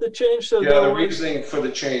source of the change? So yeah, the reasoning for the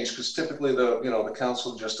change, because typically the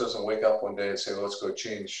council just doesn't wake up one day and say, let's go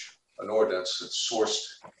change an ordinance. It's sourced,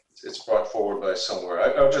 it's brought forward by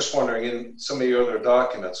somewhere. I was just wondering, in some of your other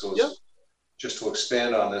documents, it was, yep. Just to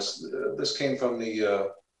expand on this, this came from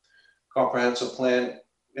the Comprehensive Plan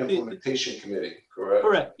Implementation Committee, correct?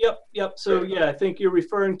 Correct. Yep. So yeah, I think you're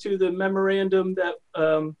referring to the memorandum that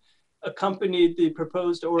accompanied the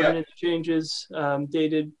proposed ordinance changes,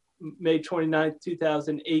 dated May 29th,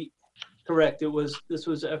 2008. Correct. This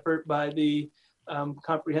was an effort by the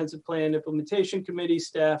Comprehensive Plan Implementation Committee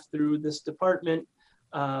staff through this department,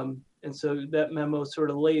 and so that memo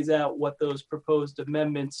sort of lays out what those proposed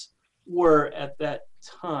amendments were at that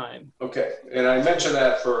time. Okay, and I mentioned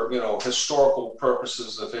that for historical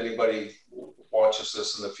purposes. If anybody watches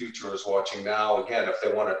this in the future, is watching now, again, if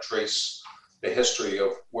they want to trace the history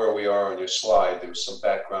of where we are on your slide, there's some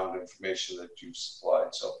background information that you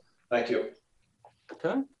supplied. So thank you.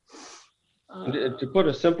 Okay. To put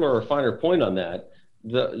a simpler or finer point on that,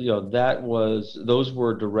 those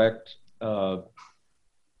were direct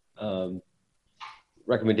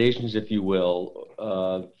recommendations, if you will,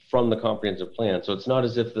 from the comprehensive plan. So it's not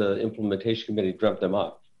as if the implementation committee dreamt them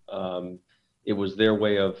up. It was their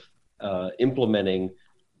way of implementing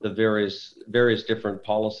the various different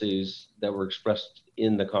policies that were expressed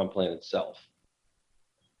in the comp plan itself.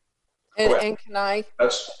 And can I?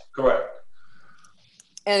 That's correct.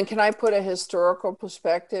 And can I put a historical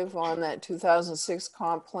perspective on that 2006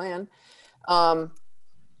 comp plan?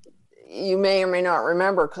 You may or may not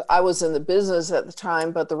remember, 'cause I was in the business at the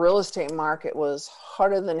time, but the real estate market was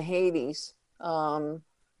hotter than Hades from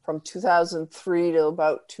 2003 to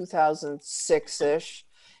about 2006-ish.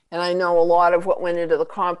 And I know a lot of what went into the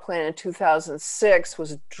comp plan in 2006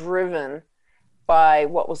 was driven by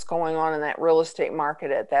what was going on in that real estate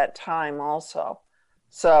market at that time also.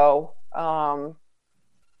 So, and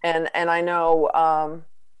I know,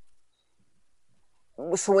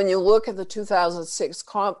 so when you look at the 2006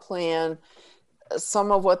 comp plan,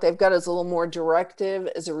 some of what they've got is a little more directive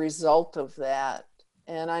as a result of that.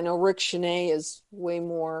 And I know Rick Cheney is way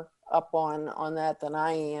more up on that than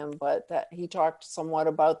I am, but that he talked somewhat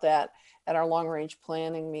about that at our long range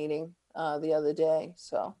planning meeting the other day.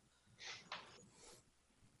 So.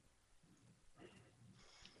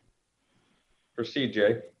 Proceed,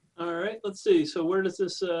 Jay. All right, let's see. So where does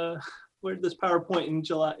this where does PowerPoint in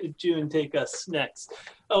June take us next?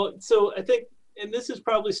 Oh, so I think, and this is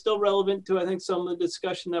probably still relevant to, I think, some of the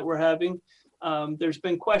discussion that we're having. There's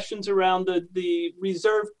been questions around the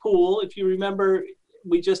reserve pool. If you remember,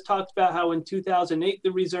 we just talked about how in 2008,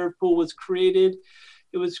 the reserve pool was created.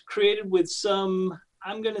 It was created with some,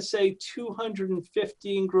 I'm going to say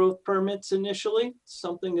 215 growth permits initially,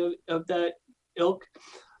 something of that ilk.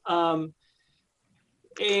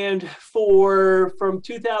 And from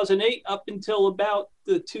 2008 up until about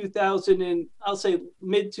the 2000 and I'll say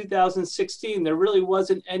mid 2016, there really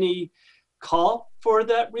wasn't any call for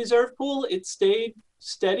that reserve pool. It stayed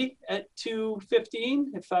steady at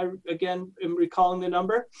 215, if I again am recalling the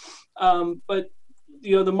number. But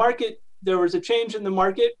the market, there was a change in the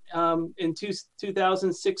market in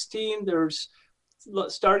 2016. There's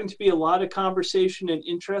starting to be a lot of conversation and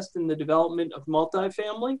interest in the development of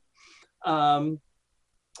multifamily.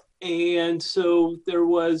 And so there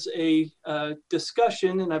was a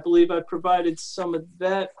discussion, and I believe I provided some of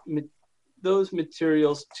those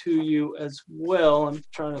materials to you as well. I'm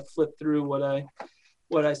trying to flip through what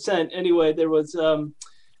I sent. Anyway, there was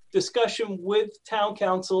discussion with town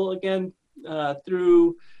council, again,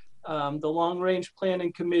 through the long range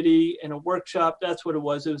planning committee and a workshop. That's what it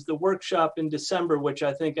was. It was the workshop in December, which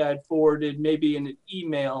I think I had forwarded maybe in an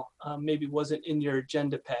email, maybe wasn't in your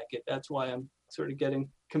agenda packet. That's why I'm sort of getting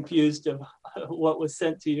confused of what was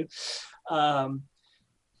sent to you,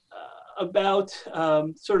 about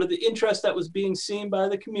sort of the interest that was being seen by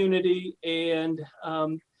the community, and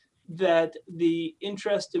that the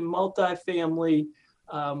interest in multifamily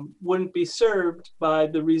wouldn't be served by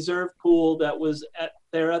the reserve pool that was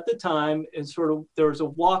there at the time. And sort of there was a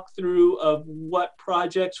walkthrough of what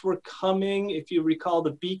projects were coming. If you recall,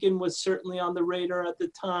 the Beacon was certainly on the radar at the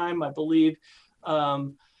time, I believe.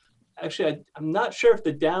 Actually, I'm not sure if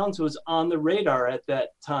the Downs was on the radar at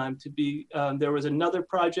that time. There was another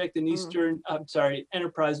project in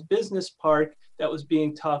Enterprise Business Park that was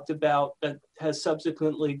being talked about that has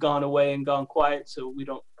subsequently gone away and gone quiet. So we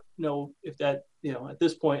don't know if that, at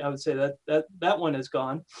this point, I would say that one is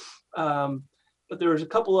gone. But there was a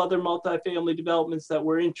couple other multifamily developments that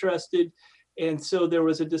were interested. And so there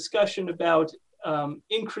was a discussion about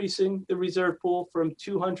increasing the reserve pool from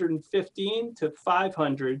 215 to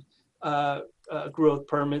 500 growth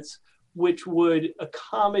permits, which would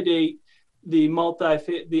accommodate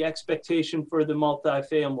the expectation for the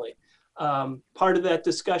multifamily. Part of that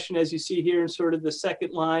discussion, as you see here in sort of the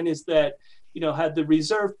second line, is that, had the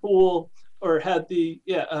reserve pool or had the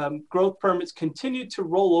growth permits continued to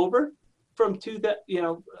roll over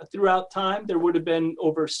throughout time, there would have been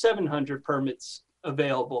over 700 permits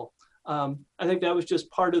available. I think that was just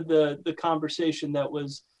part of the conversation that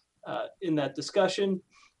was in that discussion.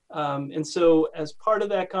 And so as part of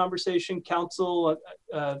that conversation, council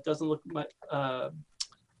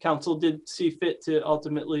council did see fit to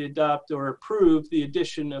ultimately adopt or approve the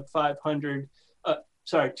addition of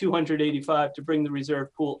 285 to bring the reserve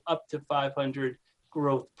pool up to 500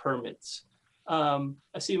 growth permits.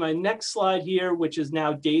 I see my next slide here, which is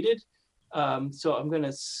now dated. So I'm going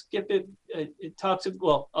to skip it. It talks,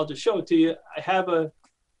 well, I'll just show it to you. I have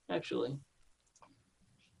actually,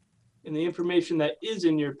 in the information that is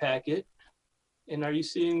in your packet. And are you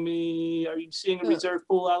seeing a reserve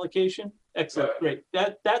pool allocation? Excellent, great.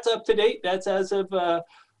 That's up to date. That's as of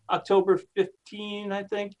October 15, I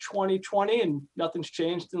think, 2020, and nothing's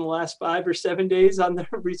changed in the last 5 or 7 days on the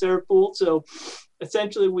reserve pool. So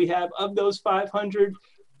essentially we have, of those 500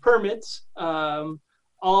 permits, all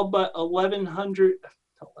but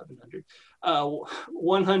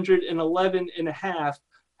 111 and a half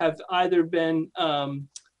have either been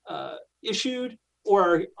issued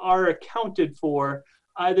or are accounted for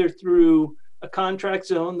either through a contract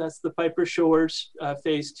zone, that's the Piper Shores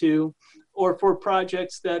phase 2, or for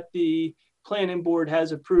projects that the planning board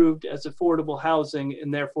has approved as affordable housing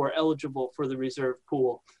and therefore eligible for the reserve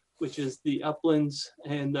pool, which is the Uplands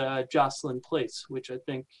and Jocelyn Place, which I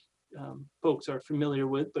think folks are familiar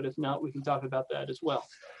with, but if not, we can talk about that as well.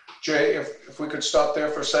 Jay, if we could stop there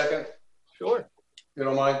for a second. Sure. You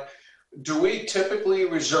don't mind? Do we typically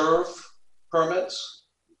reserve permits?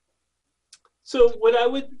 So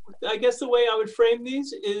I guess the way I would frame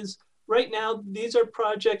these is, right now, these are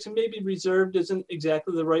projects, and maybe reserved isn't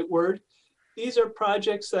exactly the right word. These are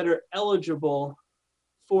projects that are eligible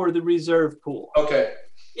for the reserve pool. Okay.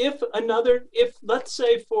 If let's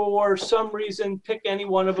say for some reason, pick any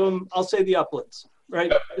one of them, I'll say the Uplands,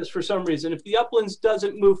 right? Just for some reason. If the Uplands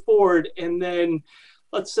doesn't move forward, and then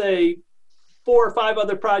let's say 4 or 5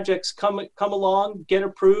 other projects come along, get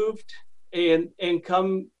approved, and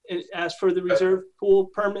come and ask for the reserve pool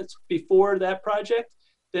permits before that project,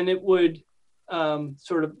 then it would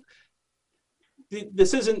sort of,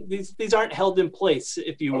 these aren't held in place,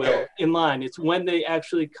 if you will, Okay. in line. It's when they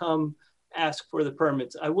actually come ask for the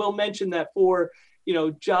permits. I will mention that for,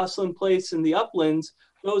 Jocelyn Place and the Uplands,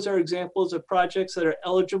 those are examples of projects that are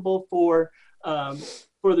eligible for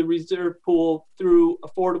the reserve pool through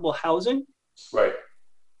affordable housing. Right.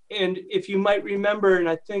 And if you might remember, and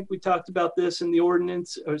I think we talked about this in the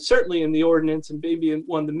ordinance, or certainly in the ordinance and maybe in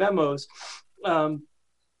one of the memos, the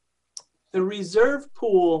reserve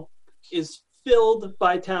pool is filled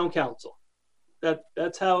by town council.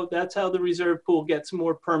 That's how the reserve pool gets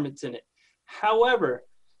more permits in it. However,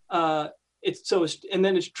 and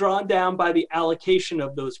then it's drawn down by the allocation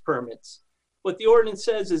of those permits. What the ordinance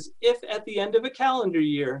says is, if at the end of a calendar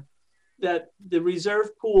year that the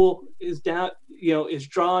reserve pool is down, is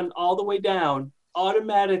drawn all the way down,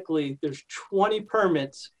 automatically there's 20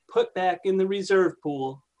 permits put back in the reserve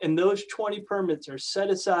pool, and those 20 permits are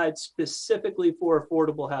set aside specifically for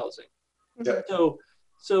affordable housing. Yeah.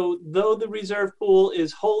 So though the reserve pool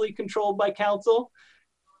is wholly controlled by council,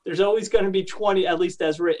 there's always going to be 20, at least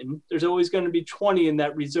as written, there's always going to be 20 in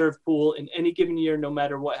that reserve pool in any given year, no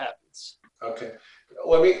matter what happens. Okay.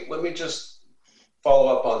 Let me just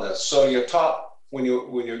follow up on this. So your top, when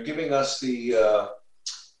you're giving us the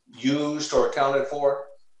used or accounted for,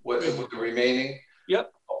 with the remaining,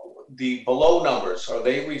 yep, the below numbers, are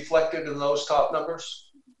they reflected in those top numbers?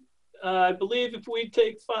 I believe if we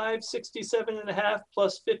take 567.5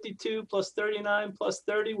 plus 52 plus 39 plus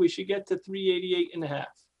 30, we should get to 388.5.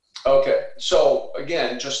 Okay. So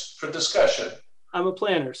again, just for discussion. I'm a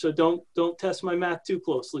planner, so don't test my math too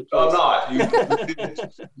closely, please. I'm not. You did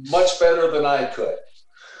much better than I could.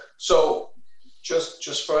 So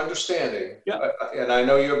just for understanding, yep. And I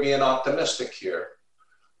know you're being optimistic here,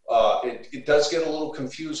 it does get a little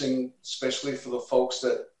confusing, especially for the folks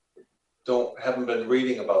that haven't been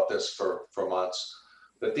reading about this for months,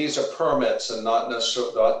 that these are permits and not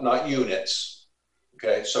necessarily not units.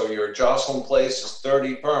 Okay, so your Jocelyn Place is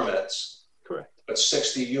 30 permits, correct, but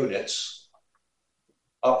 60 units.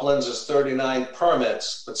 Uplands is 39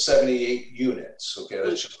 permits, but 78 units. Okay,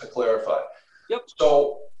 that's just to clarify. Yep.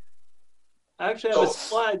 So I actually have a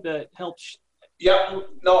slide that helps. Yeah,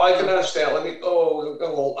 no, I can understand. I'm going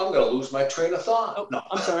to lose my train of thought. Oh, no,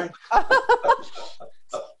 I'm sorry.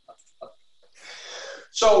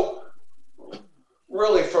 So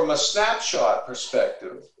really, from a snapshot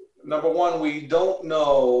perspective, number one, we don't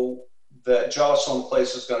know that Jocelyn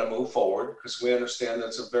Place is going to move forward, because we understand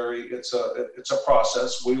that's it's a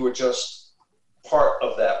process. We were just part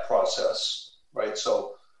of that process, right?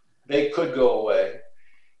 So they could go away.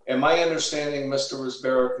 And my understanding, Mr.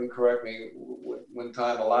 Risbera can correct me when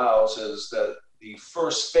time allows, is that the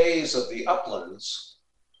first phase of the Uplands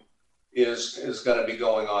is going to be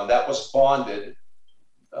going on. That was bonded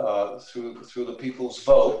through the people's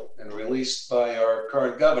vote and released by our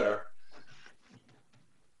current governor.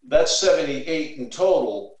 That's 78 in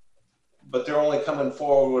total, but they're only coming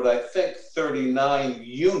forward with, I think, 39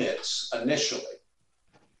 units initially.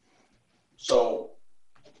 So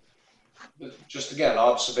just again,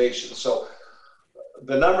 observation. So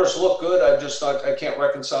the numbers look good. I can't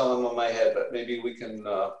reconcile them in my head, but maybe we can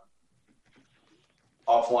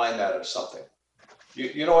offline that or something.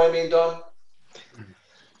 You know what I mean, Don?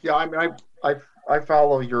 Yeah, I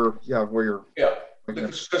follow your, where you're. Yeah,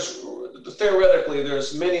 because theoretically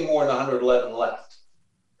there's many more than 111 left.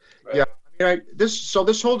 Right? Yeah, I mean, this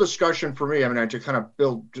whole discussion for me, I mean, to kind of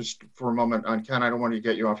build just for a moment on Ken, I don't want to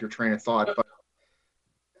get you off your train of thought, but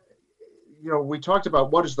we talked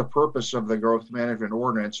about what is the purpose of the growth management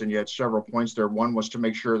ordinance, and you had several points there. One was to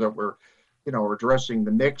make sure that we're addressing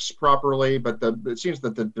the mix properly, but it seems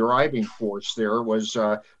that the driving force there was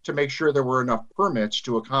to make sure there were enough permits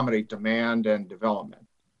to accommodate demand and development,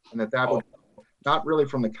 and that would not really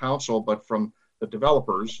from the council, but from the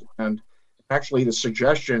developers. And actually the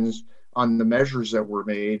suggestions on the measures that were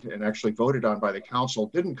made and actually voted on by the council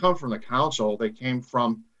didn't come from the council. They came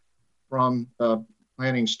from the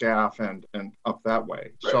planning staff and up that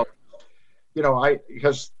way. Right. So,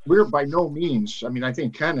 because we're by no means, I mean, I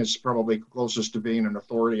think Ken is probably closest to being an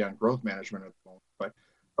authority on growth management at the moment, but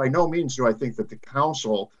by no means do I think that the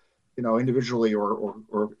council, individually or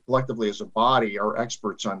collectively as a body, are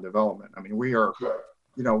experts on development. I mean, we are,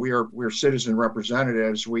 we're citizen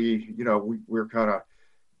representatives. We're kind of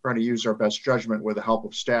trying to use our best judgment with the help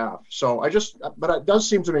of staff. So but it does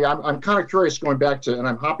seem to me, I'm kind of curious going back to, and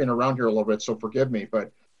I'm hopping around here a little bit, so forgive me,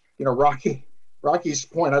 but Rocky's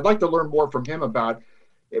point, I'd like to learn more from him about,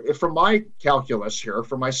 from my calculus here,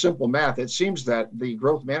 from my simple math, it seems that the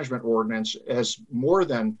growth management ordinance has more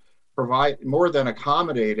than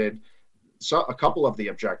accommodated a couple of the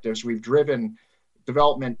objectives. We've driven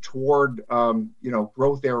development toward,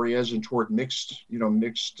 growth areas and toward mixed,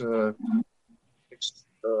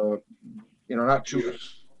 not two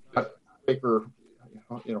acre,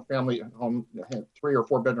 family home, 3 or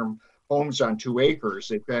 4 bedroom homes on 2 acres.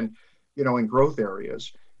 They've been, in growth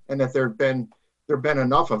areas, and that there've been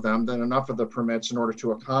enough of them, then enough of the permits in order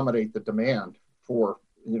to accommodate the demand for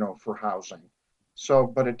housing. So,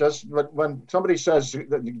 but when somebody says that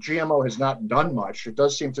the GMO has not done much, it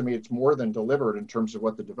does seem to me it's more than delivered in terms of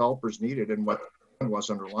what the developers needed and what was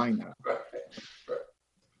underlying that.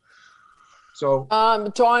 So,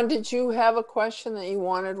 Dawn, did you have a question that you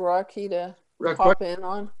wanted Rocky to pop in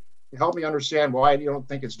on? Help me understand why you don't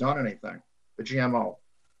think it's done anything, the GMO.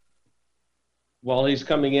 While he's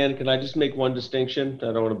coming in, can I just make one distinction? I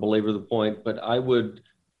don't want to belabor the point, but I would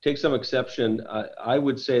take some exception. I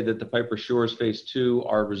would say that the Piper Shores Phase 2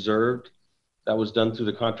 are reserved. That was done through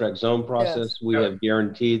the contract zone process. Yes. We have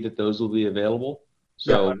guaranteed that those will be available.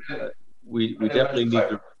 So we definitely need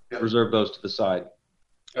to reserve those to the side.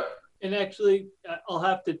 And actually, I'll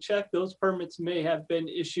have to check. Those permits may have been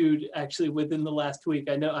issued actually within the last week.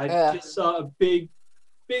 I know I just saw a big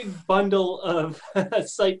bundle of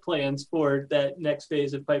site plans for that next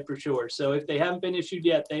phase of Piper Shore. So if they haven't been issued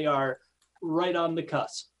yet, they are right on the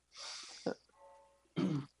cusp.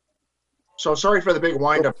 So sorry for the big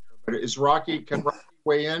windup, but can Rocky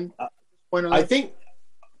weigh in?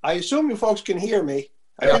 I assume you folks can hear me.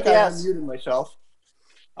 I think I unmuted myself.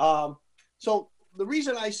 So the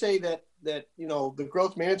reason I say that the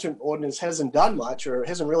growth management ordinance hasn't done much or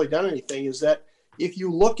hasn't really done anything is that if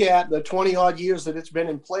you look at the 20 odd years that it's been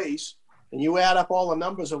in place and you add up all the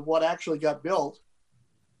numbers of what actually got built,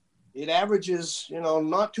 it averages,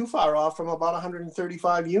 not too far off from about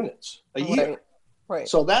 135 units a year. Right.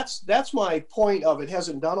 So that's my point of it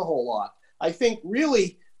hasn't done a whole lot. I think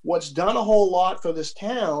really what's done a whole lot for this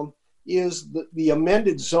town is the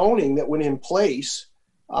amended zoning that went in place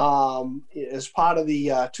as part of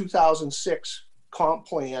the 2006 comp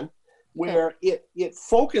plan, where it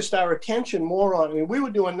focused our attention more on, we were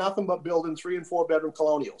doing nothing but building 3 and 4 bedroom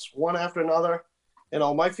colonials, one after another.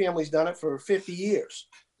 My family's done it for 50 years.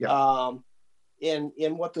 Yeah.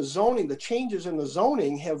 And what the changes in the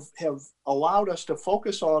zoning have allowed us to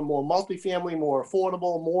focus on more multifamily, more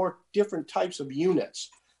affordable, more different types of units.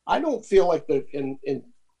 I don't feel like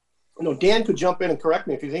Dan could jump in and correct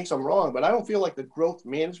me if he thinks I'm wrong, but I don't feel like the growth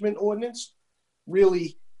management ordinance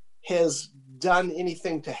really has done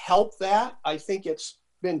anything to help that. I think it's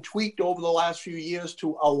been tweaked over the last few years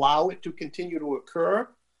to allow it to continue to occur.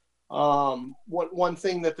 One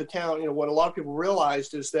thing that the town, what a lot of people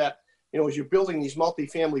realized is that, as you're building these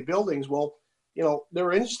multifamily buildings, there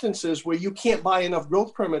are instances where you can't buy enough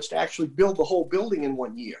growth permits to actually build the whole building in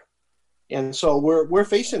 1 year. And so we're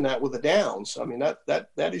facing that with the downs. I mean,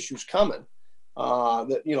 that issue's coming.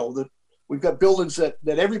 We've got buildings that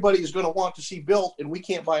everybody is going to want to see built, and we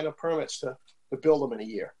can't buy enough permits to build them in a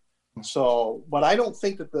year. So, but I don't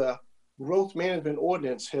think that the growth management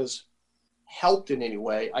ordinance has helped in any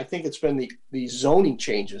way. I think it's been the zoning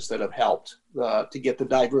changes that have helped to get the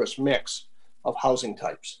diverse mix of housing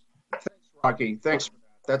types. Thanks, Rocky. Thanks for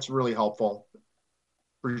that. That's really helpful.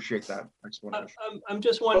 Appreciate that explanation. I'm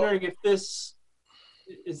just wondering if this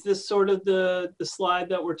is sort of the slide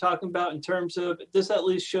that we're talking about in terms of this at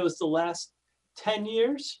least shows the last 10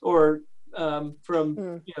 years or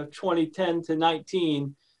from 2010 to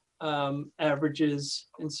 19 averages.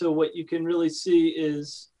 And so what you can really see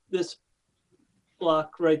is this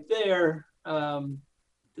block right there,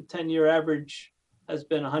 the 10-year average has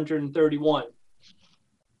been 131.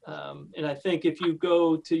 And I think if you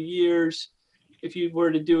go to years, if you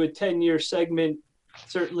were to do a 10-year segment,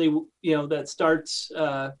 certainly, that starts,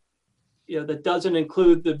 that doesn't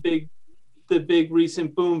include the big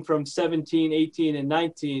recent boom from 17, 18, and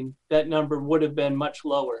 19, that number would have been much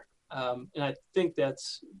lower. And I think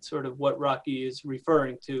that's sort of what Rocky is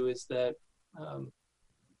referring to, is that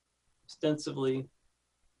ostensibly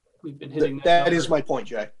we've been hitting that is my point,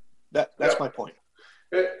 Jay. That's my point.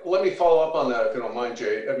 Let me follow up on that, if you don't mind,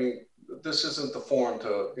 Jay. I mean, this isn't the forum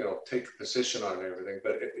to, take a position on everything,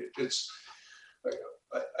 but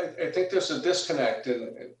I think there's a disconnect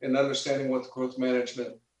in understanding what the growth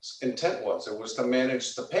management's intent was. It was to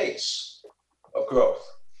manage the pace of growth,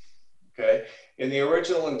 okay? And the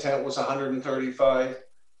original intent was 135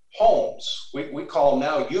 homes. We call them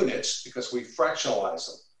now units because we fractionalize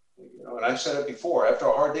them. And I've said it before, after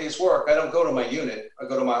a hard day's work, I don't go to my unit, I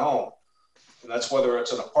go to my home. And that's whether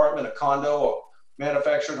it's an apartment, a condo, a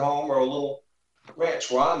manufactured home, or a little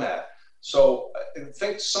ranch. We're on that. So I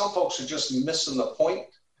think some folks are just missing the point.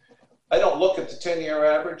 I don't look at the 10-year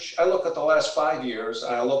average. I look at the last 5 years,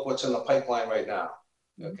 and I look what's in the pipeline right now.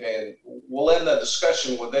 Okay, and we'll end the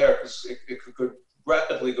discussion with there because it could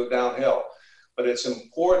rapidly go downhill. But it's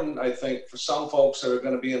important, I think, for some folks that are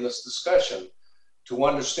going to be in this discussion to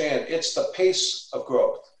understand it's the pace of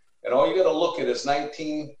growth. And all you got to look at is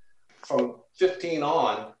 19 from 15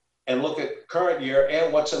 on and look at current year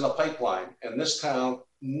and what's in the pipeline. And this town,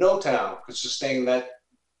 no town could sustain that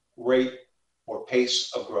rate or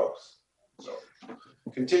pace of growth. So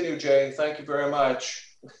continue, Jay. Thank you very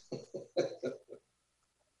much.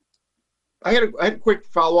 I had a quick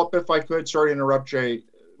follow-up if I could. Sorry to interrupt, Jay.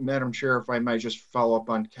 Madam Chair, if I might just follow up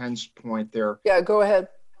on Ken's point there. Yeah, go ahead.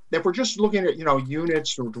 If we're just looking at,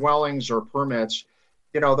 units or dwellings or permits,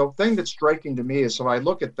 the thing that's striking to me is, so I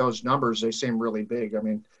look at those numbers, they seem really big. I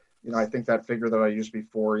mean, I think that figure that I used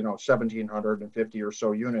before, 1,750 or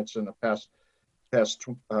so units in the past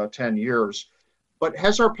 10 years. But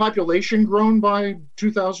has our population grown by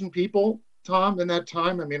 2,000 people, Tom, in that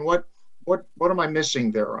time? I mean, what am I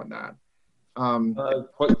missing there on that?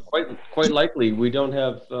 Quite likely. We don't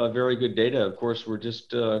have very good data. Of course, we're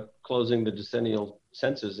just closing the decennial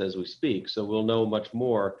census as we speak, so we'll know much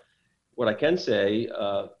more. What I can say,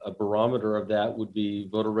 a barometer of that would be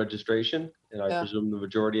voter registration, and I presume the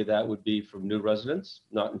majority of that would be from new residents,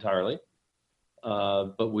 not entirely.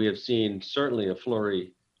 But we have seen certainly a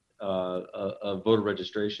flurry of voter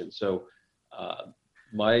registration. So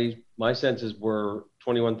my sense is we're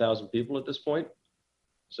 21,000 people at this point.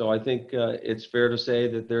 So I think it's fair to say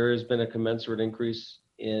that there has been a commensurate increase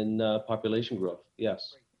in population growth.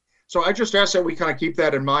 Yes. So I just ask that we kind of keep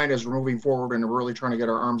that in mind as we're moving forward and really trying to get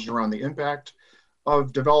our arms around the impact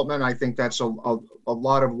of development. I think that's a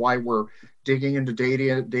lot of why we're digging into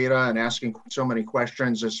data and asking so many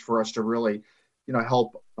questions, is for us to really,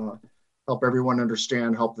 help everyone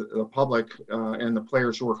understand, help the public and the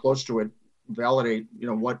players who are close to it validate,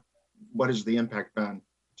 what has the impact been.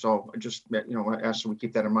 So I just, ask that we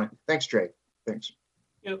keep that in mind. Thanks, Jay. Thanks.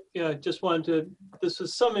 Yeah, just wanted to, this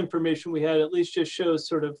was some information we had, at least just shows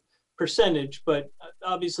sort of percentage, but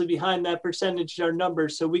obviously behind that percentage are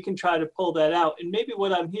numbers, so we can try to pull that out. And maybe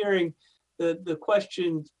what I'm hearing, the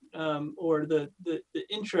question or the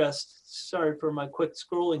interest, sorry for my quick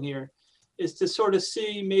scrolling here, is to sort of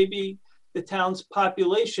see maybe the town's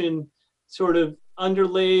population sort of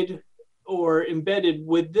underlaid or embedded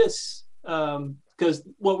with this, because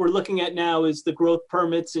what we're looking at now is the growth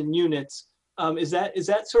permits and units. Is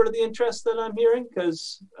that sort of the interest that I'm hearing?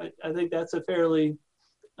 Because I think that's a fairly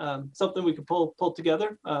something we could pull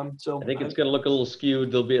together. So I think it's going to look a little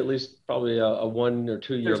skewed. There'll be at least probably a 1 or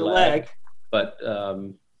 2 year lag, but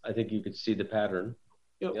I think you could see the pattern.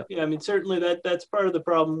 Yep. Yeah, I mean, certainly that's part of the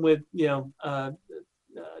problem with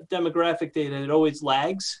demographic data. It always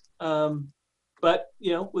lags. But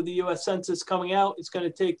with the U.S. Census coming out, it's going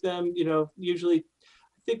to take them, usually,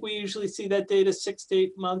 I think we usually see that data 6 to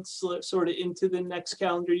 8 months sort of into the next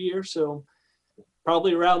calendar year. So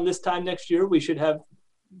probably around this time next year, we should have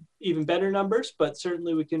even better numbers, but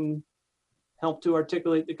certainly we can help to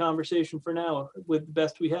articulate the conversation for now with the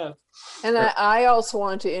best we have. And I also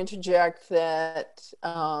want to interject that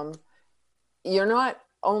you're not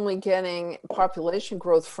only getting population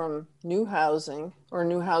growth from new housing or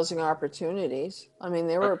new housing opportunities. I mean,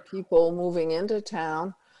 there are people moving into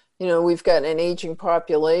town. We've got an aging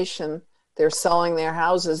population. They're selling their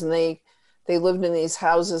houses, and they lived in these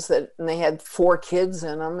houses and they had 4 kids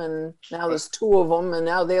in them, and now there's 2 of them, and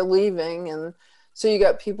now they're leaving. And so you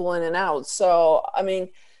got people in and out. So, I mean,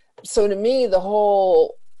 so to me, the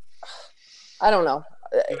whole, I don't know.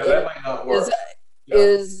 That might not work.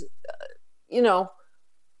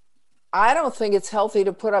 I don't think it's healthy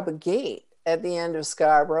to put up a gate at the end of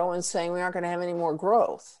Scarborough and saying we aren't going to have any more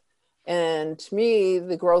growth. And to me,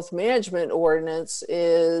 the growth management ordinance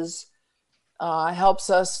helps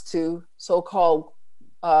us to so-called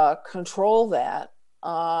control that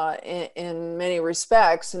in many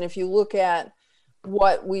respects. And if you look at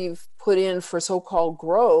what we've put in for so-called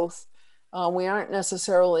growth, we aren't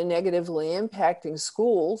necessarily negatively impacting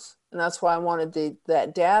schools. And that's why I wanted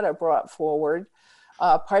that data brought forward.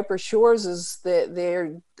 Piper Shores is that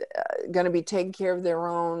they're going to be taking care of their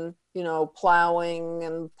own, plowing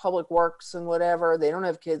and public works and whatever. They don't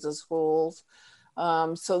have kids in schools.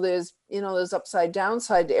 So there's upside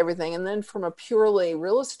downside to everything. And then from a purely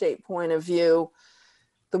real estate point of view,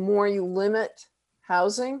 the more you limit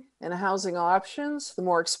housing and housing options, the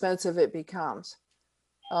more expensive it becomes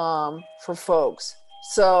for folks.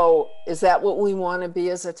 So is that what we want to be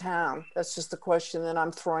as a town? That's just a question that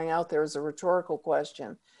I'm throwing out there as a rhetorical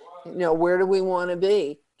question. Where do we want to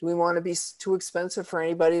be? Do we want to be too expensive for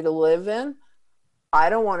anybody to live in? I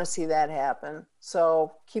don't want to see that happen.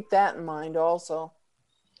 So keep that in mind also.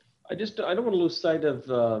 I don't want to lose sight of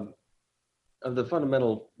the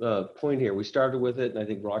fundamental point here. We started with it, and I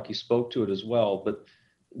think Rocky spoke to it as well. But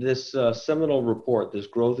this seminal report, this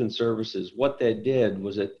growth in services, what that did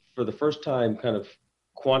was it, for the first time, kind of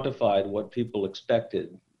quantified what people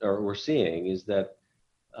expected or were seeing, is that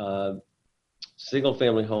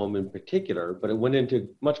single-family home in particular, but it went into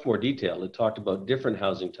much more detail. It talked about different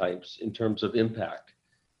housing types in terms of impact.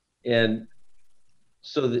 And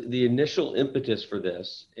so the initial impetus for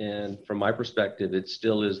this, and from my perspective, it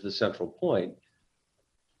still is the central point,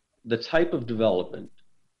 the type of development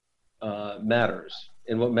matters.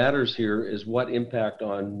 And what matters here is what impact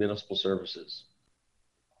on municipal services.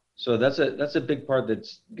 So that's a big part that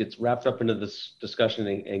gets wrapped up into this discussion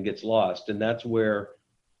and gets lost. And that's where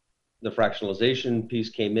the fractionalization piece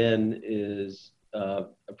came in, is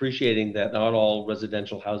appreciating that not all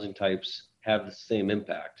residential housing types have the same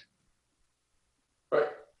impact. Right.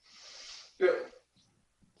 Yeah.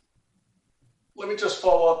 Let me just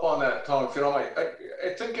follow up on that, Tom, if you don't mind.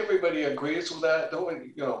 I think everybody agrees with that, don't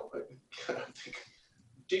we? You know, I think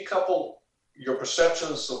decouple your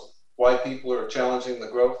perceptions of why people are challenging the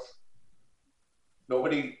growth.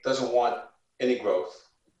 Nobody doesn't want any growth.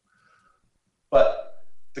 But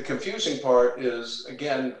the confusing part is,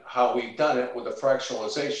 again, how we've done it with the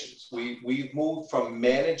fractionalizations. We've moved from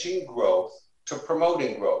managing growth to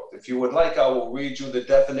promoting growth. If you would like, I will read you the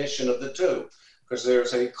definition of the two, because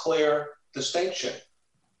there's a clear distinction.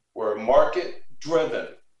 We're market driven.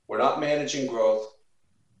 We're not managing growth,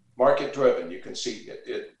 market driven. You can see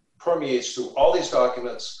it permeates through all these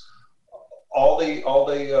documents, all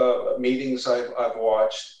the meetings I've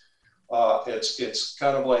watched. It's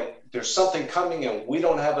kind of like there's something coming and we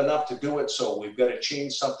don't have enough to do it, so we've got to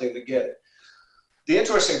change something to get it. The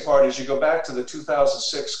interesting part is you go back to the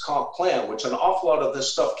 2006 comp plan, which an awful lot of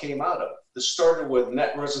this stuff came out of. This started with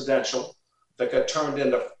net residential that got turned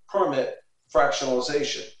into permit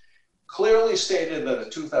fractionalization. Clearly stated in the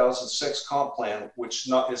 2006 comp plan, which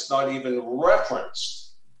is not even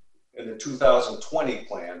referenced in the 2020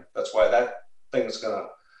 plan. That's why that thing is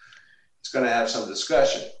gonna have some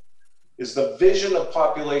discussion, is the vision of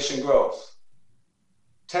population growth.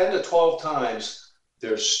 10 to 12 times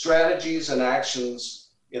there's strategies and actions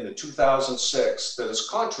in the 2006 that is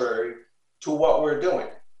contrary to what we're doing.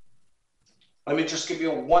 Let me just give you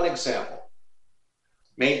one example.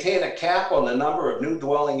 Maintain a cap on the number of new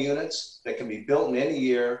dwelling units that can be built in any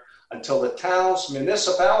year until the town's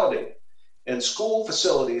municipality and school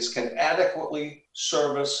facilities can adequately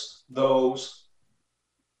service those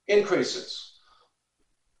increases.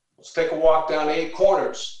 Let's take a walk down 8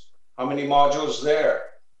 Corners. How many modules there?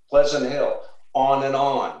 Pleasant Hill, on,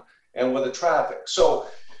 and with the traffic. So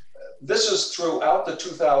this is throughout the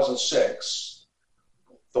 2006.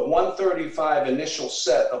 The 135 initial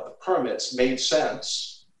set of the permits made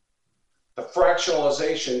sense. The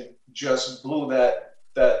fractionalization just blew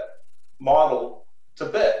that model to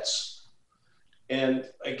bits. And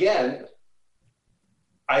again,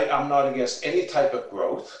 I'm not against any type of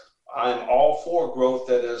growth. I'm all for growth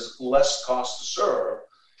that is less cost to serve.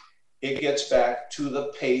 It gets back to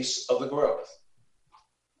the pace of the growth.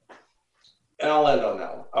 And I'll end on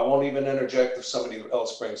that one. I won't even interject if somebody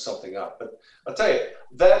else brings something up. But I'll tell you,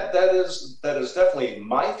 that is definitely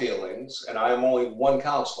my feelings, and I am only one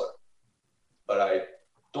counselor. But I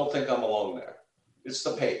don't think I'm alone there. It's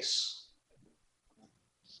the pace.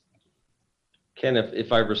 Ken,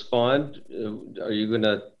 if I respond, are you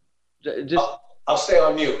gonna just? I'll stay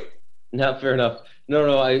on mute. No, fair enough.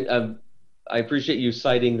 No, I appreciate you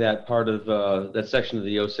citing that part of that section of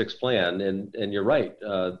the 06 plan, and you're right.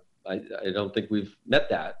 I don't think we've met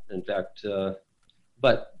that. In fact,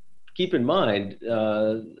 but keep in mind,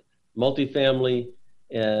 multifamily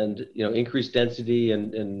and increased density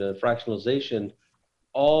and fractionalization,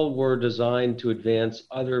 all were designed to advance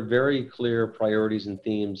other very clear priorities and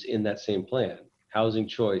themes in that same plan: housing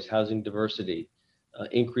choice, housing diversity,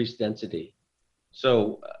 increased density.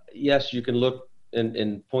 So yes, you can look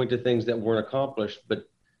and point to things that weren't accomplished, but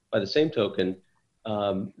by the same token,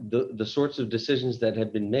 the sorts of decisions that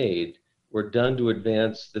had been made were done to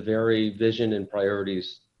advance the very vision and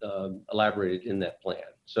priorities elaborated in that plan.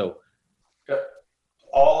 So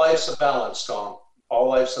all life's a balance, Tom. All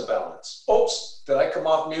life's a balance. Oops, did I come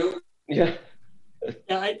off mute? Yeah.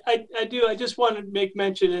 Yeah, I do. I just want to make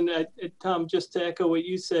mention, and Tom, just to echo what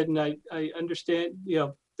you said, and I understand,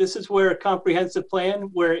 this is where a comprehensive plan,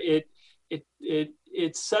 where it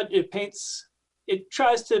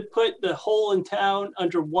tries to put the whole in town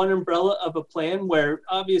under one umbrella of a plan, where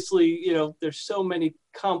obviously, there's so many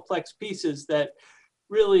complex pieces that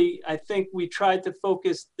really, I think we tried to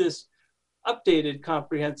focus this updated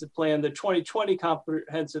comprehensive plan, the 2020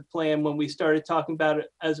 comprehensive plan, when we started talking about it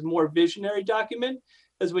as a more visionary document.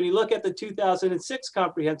 Because when you look at the 2006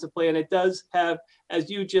 comprehensive plan, it does have,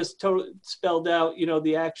 as you just spelled out, you know,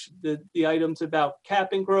 the items about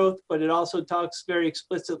capping growth, but it also talks very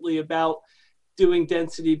explicitly about doing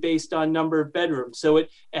density based on number of bedrooms. So it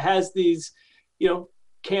has these, you know,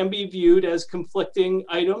 can be viewed as conflicting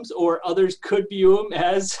items, or others could view them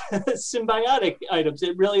as symbiotic items.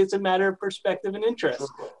 It really is a matter of perspective and interest.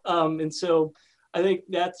 And so I think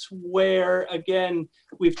that's where, again,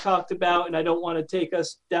 we've talked about, and I don't want to take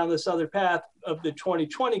us down this other path of the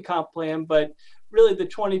 2020 comp plan, but really the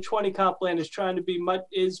 2020 comp plan is trying to be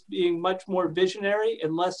being much more visionary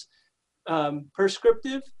and less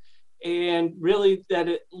prescriptive. And really that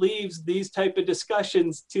it leaves these type of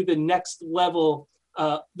discussions to the next level,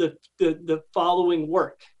 the following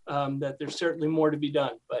work, that there's certainly more to be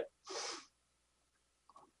done, but.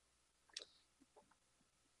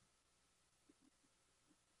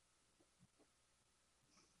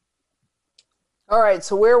 All right,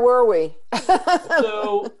 so where were we?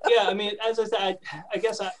 So, yeah, I mean, as I said, I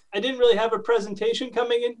guess I didn't really have a presentation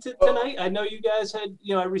coming into tonight. I know you guys had,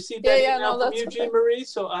 you know, I received that email from Eugene okay. Marie,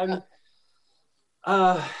 so I'm,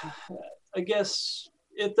 I guess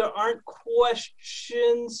if there aren't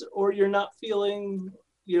questions or you're not feeling,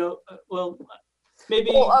 you know, well,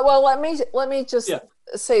 maybe. Well, let me just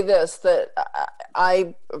say this, that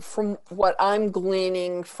I, from what I'm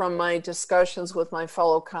gleaning from my discussions with my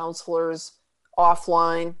fellow counselors,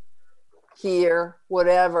 offline, here,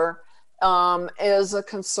 whatever, is a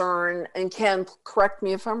concern, and Ken, correct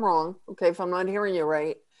me if I'm wrong, okay, if I'm not hearing you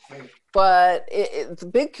right, but the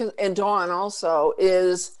big, and Dawn also,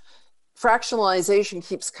 is fractionalization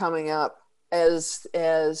keeps coming up as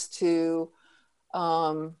to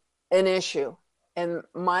an issue. And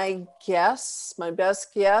my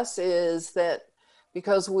best guess is that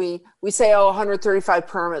because we say, oh, 135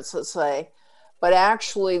 permits, let's say, but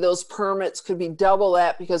actually those permits could be double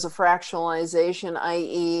that because of fractionalization,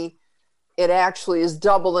 i.e. it actually is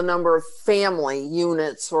double the number of family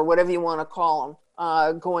units or whatever you want to call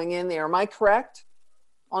them going in there. Am I correct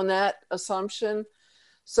on that assumption?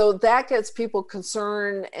 So that gets people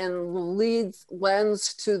concerned and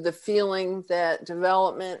lends to the feeling that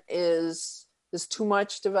development is too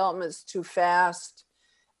much development, is too fast,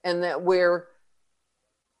 and that we're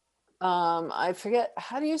I forget,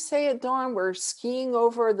 how do you say it, Dawn? We're skiing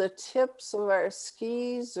over the tips of our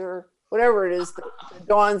skis, or whatever it is that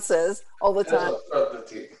Dawn says all the time.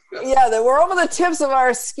 Yeah, that we're over the tips of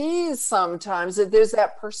our skis sometimes, that there's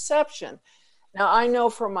that perception. Now, I know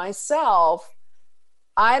for myself,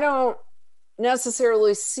 I don't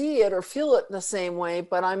necessarily see it or feel it the same way,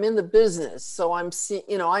 but I'm in the business. So I'm seeing,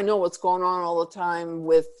 you know, I know what's going on all the time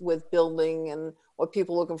with building and what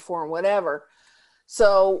people are looking for and whatever.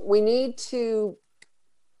 So we need to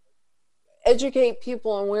educate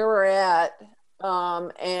people on where we're at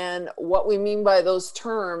and what we mean by those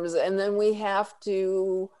terms. And then we have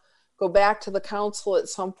to go back to the council at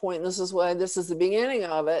some point, and this is why this is the beginning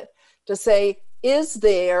of it, to say, is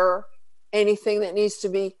there anything that needs to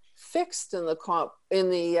be fixed in the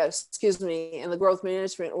growth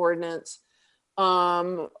management ordinance,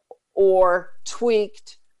 or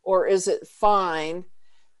tweaked, or is it fine?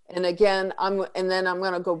 And again, I'm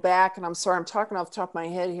going to go back, and I'm sorry, I'm talking off the top of my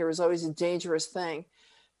head here, is always a dangerous thing,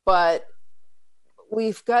 but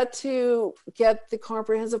we've got to get the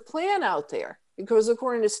comprehensive plan out there, because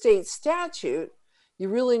according to state statute, you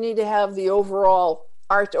really need to have the overall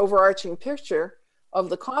overarching picture of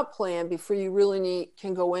the comp plan before you really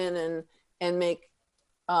can go in and make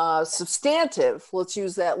substantive, let's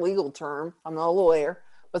use that legal term, I'm not a lawyer,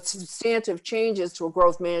 but substantive changes to a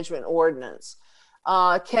growth management ordinance.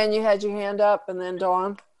 Ken, you had your hand up, and then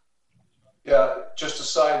Dawn. Yeah, just a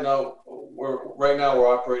side note, right now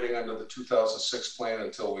we're operating under the 2006 plan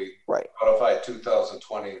until we modify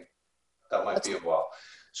 2020. That might be a while.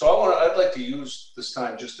 So I'd like to use this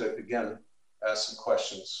time just to, again, ask some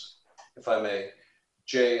questions, if I may.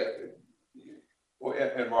 Jay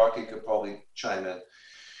and Rocky could probably chime in.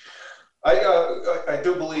 I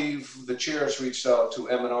do believe the chairs reached out to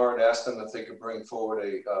M&R and asked them if they could bring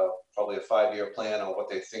forward probably a 5-year plan on what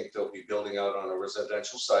they think they'll be building out on a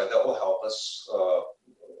residential side. That will help us.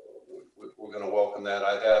 We're going to welcome that.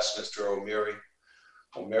 I've asked Mr. O'Leary,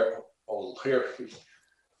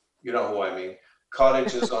 you know who I mean,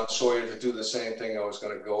 Cottages on Sawyer, to do the same thing. I was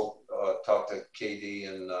going to go talk to KD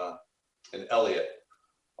and Elliot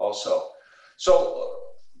also. So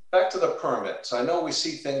back to the permits. I know we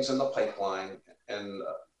see things in the pipeline,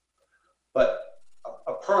 but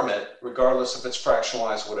a permit, regardless if it's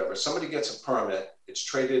fractionalized or whatever, somebody gets a permit, it's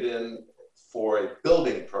traded in for a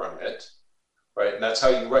building permit, right? And that's how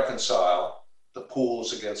you reconcile the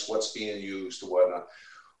pools against what's being used or whatnot.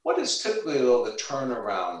 What is typically, though, the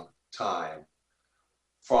turnaround time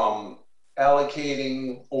from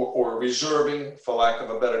allocating or reserving, for lack of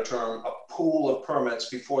a better term, a pool of permits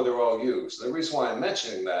before they're all used? The reason why I'm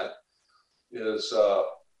mentioning that is,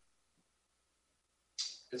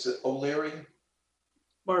 is it O'Leary?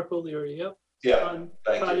 Mark O'Leary, yep. Yeah, On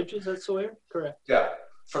thank you. cottages, that's where, correct. Yeah,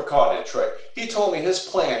 for cottage, right. He told me his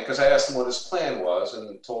plan, because I asked him what his plan was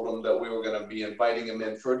and told him that we were going to be inviting him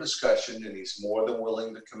in for a discussion, and he's more than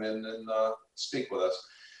willing to come in and speak with us.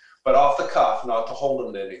 But off the cuff, not to hold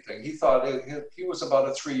him to anything, he thought he was about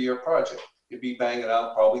a 3-year project. He'd be banging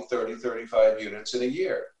out probably 30, 35 units in a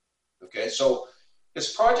year. Okay, so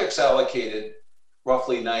his project's allocated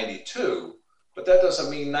roughly 92, but that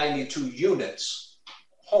doesn't mean 92 units,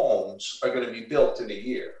 homes, are going to be built in a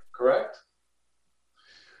year, correct?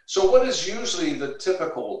 So what is usually the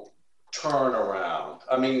typical turnaround?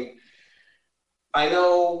 I mean, I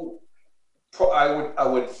know I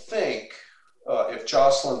would think if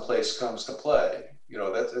Jocelyn Place comes to play, you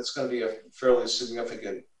know, that's going to be a fairly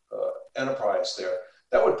significant enterprise there.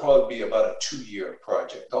 That would probably be about a 2-year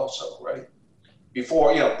project also, right?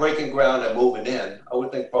 Before, you know, breaking ground and moving in, I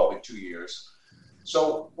would think probably 2 years.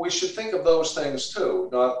 So we should think of those things too.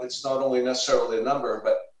 It's not only necessarily a number,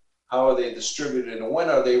 but how are they distributed and when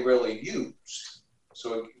are they really used?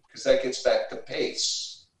 So, because that gets back to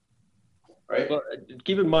pace, right? Well,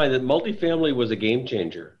 keep in mind that multifamily was a game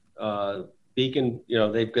changer. Beacon, you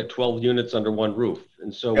know, they've got 12 units under one roof.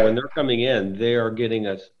 And so when they're coming in, they are getting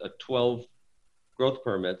a 12 growth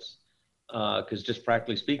permits, because just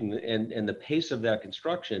practically speaking, and the pace of that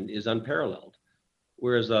construction is unparalleled.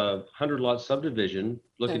 Whereas a 100-lot subdivision,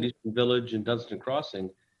 look at Eastern Village and Dunstan Crossing,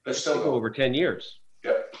 they're still over 10 years.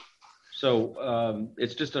 Yep. So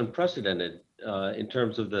it's just unprecedented in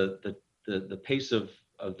terms of the pace of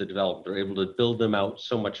the development. They're able to build them out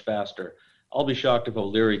so much faster. I'll be shocked if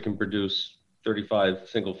O'Leary can produce 35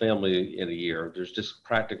 single family in a year. There's just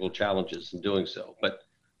practical challenges in doing so. But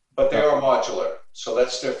they are modular, so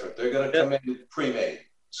that's different. They're going to come in pre-made.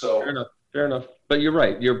 So fair enough. But you're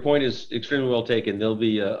right. Your point is extremely well taken. There'll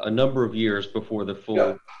be a number of years before the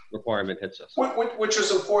full requirement hits us. Which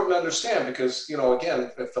is important to understand because, you know,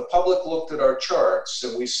 again, if the public looked at our charts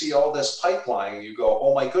and we see all this pipeline, you go,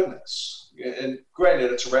 oh my goodness. And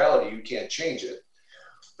granted, it's a reality. You can't change it.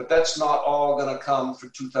 But that's not all going to come for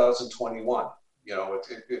 2021. You know,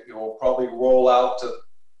 it will probably roll out to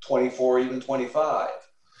 24, even 25.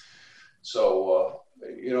 So,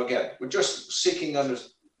 you know, again, we're just seeking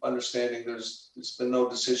understanding. There's been no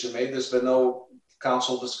decision made. There's been no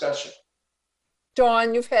council discussion.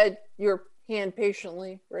 Dawn, you've had your hand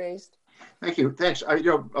patiently raised. Thank you. Thanks. I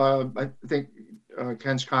think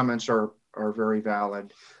Ken's comments are very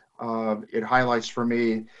valid. It highlights for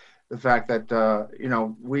me the fact that you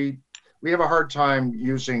know, we have a hard time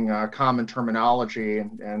using common terminology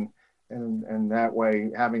and that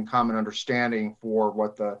way having common understanding for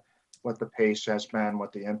what the pace has been,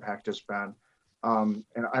 what the impact has been. And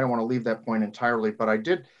I don't want to leave that point entirely, but I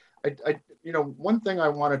you know, one thing I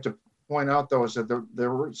wanted to point out though is that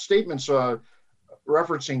there were statements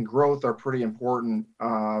referencing growth are pretty important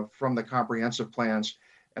from the comprehensive plans.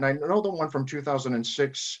 And I know the one from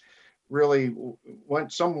 2006 really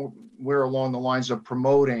went somewhere along the lines of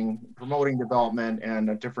promoting development and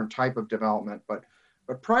a different type of development. But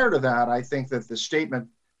prior to that, I think that the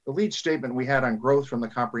lead statement we had on growth from the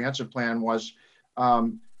comprehensive plan was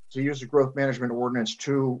to use the growth management ordinance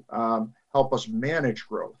to help us manage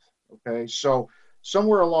growth. Okay, so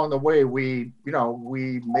somewhere along the way, we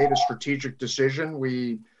made a strategic decision.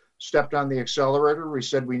 We stepped on the accelerator. We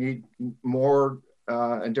said we need more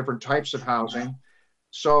and different types of housing.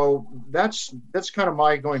 So that's kind of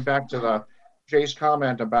my going back to Jay's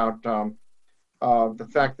comment about the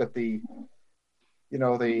fact that the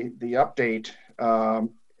update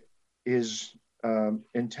is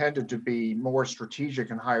intended to be more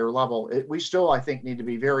strategic and higher level. We still, I think, need to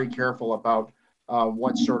be very careful about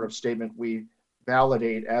what sort of statement we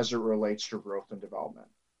validate as it relates to growth and development.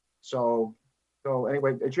 So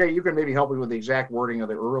anyway, Jay, you can maybe help me with the exact wording of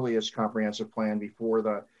the earliest comprehensive plan before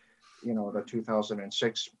the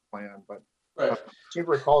 2006 plan, but I seem to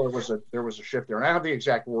recall there was a shift there, and I have the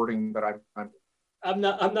exact wording, but I'm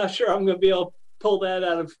not sure I'm going to be able to pull that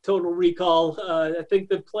out of total recall. I think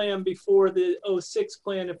the plan before the 06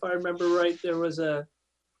 plan, if I remember right, there was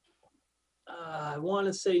I want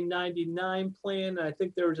to say 99 plan. I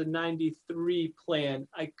think there was a 93 plan.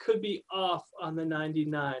 I could be off on the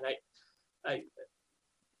 99.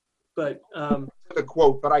 But the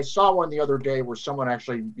quote, but I saw one the other day where someone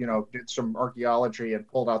actually, did some archaeology and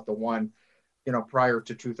pulled out the one, prior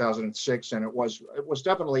to 2006, and it was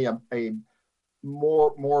definitely a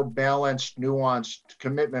more balanced, nuanced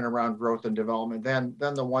commitment around growth and development than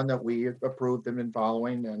the one that we approved and been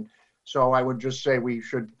following. And so I would just say we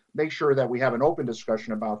should make sure that we have an open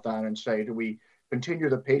discussion about that and say, do we continue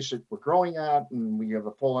the pace that we're growing at, and we have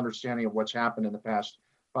a full understanding of what's happened in the past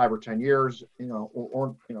 5 or 10 years,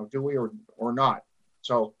 or do we or not?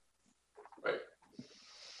 So, right.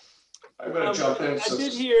 I'm going to jump in. I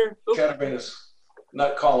did hear. Katarina's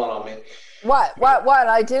not calling on me. What?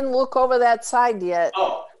 I didn't look over that side yet.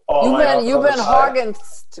 Oh, you've been hogging.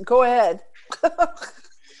 Go ahead.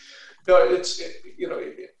 No,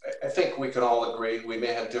 I think we can all agree we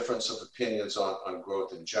may have difference of opinions on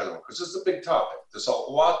growth in general, because it's a big topic. There's a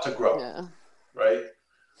lot to grow, yeah. Right?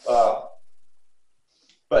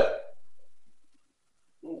 But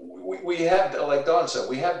we have, like Don said,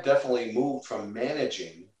 we have definitely moved from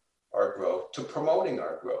managing our growth to promoting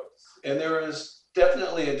our growth. And there is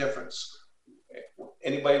definitely a difference.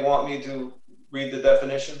 Anybody want me to read the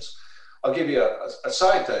definitions? I'll give you a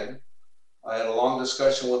side thing. I had a long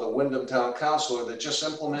discussion with a Wyndham Town councilor that just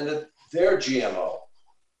implemented their GMO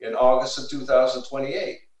in August of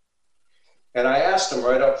 2028. And I asked him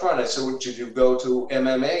right up front, I said, would you go to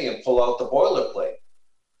MMA and pull out the boilerplate?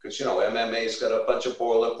 Because, MMA's got a bunch of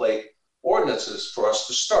boilerplate ordinances for us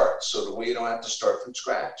to start so that we don't have to start from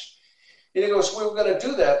scratch. And he goes, we were going to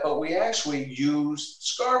do that, but we actually used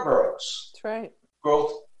Scarborough's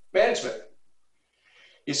growth management.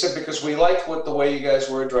 He said, because we liked the way you guys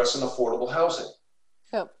were addressing affordable housing.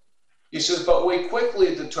 Yep. He says, but we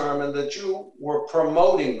quickly determined that you were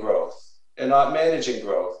promoting growth and not managing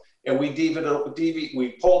growth. And we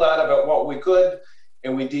we pulled out of it what we could,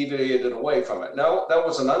 and we deviated away from it. Now, that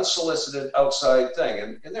was an unsolicited outside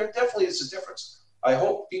thing. And there definitely is a difference. I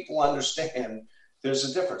hope people understand there's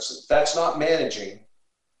a difference. That's not managing.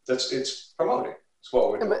 It's promoting. It's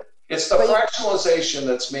what we're doing. It's the fractionalization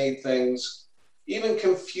that's made things even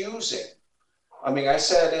confusing. I mean, I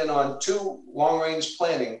sat in on 2 long-range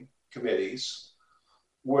planning committees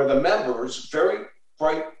where the members, very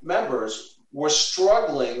bright members, were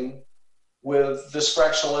struggling with this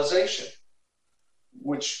fractionalization,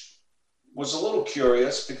 which was a little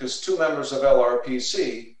curious because 2 members of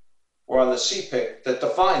LRPC were on the CPIC that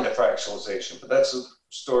defined the fractionalization, but that's a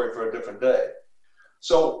story for a different day.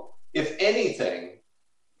 So if anything,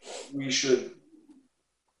 we should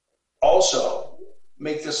also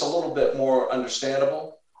make this a little bit more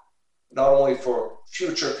understandable, not only for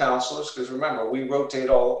future counselors, because remember, we rotate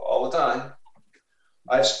all the time.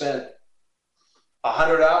 I've spent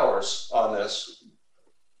 100 hours on this,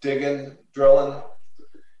 digging, drilling,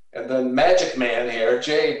 and then Magic Man here,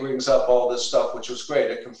 Jay, brings up all this stuff, which was great.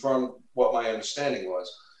 It confirmed what my understanding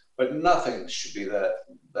was. But nothing should be that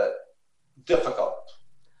difficult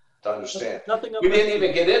to understand. We didn't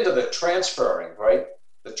even get into the transferring, right?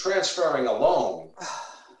 The transferring alone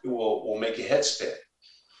will make your head spin.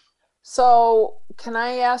 So can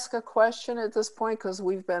I ask a question at this point? Because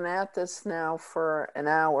we've been at this now for an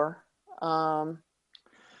hour.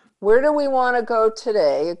 Where do we want to go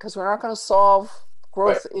today? Because we're not going to solve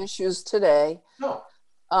growth issues today. No.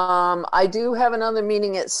 I do have another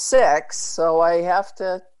meeting at 6, so I have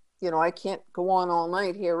to, I can't go on all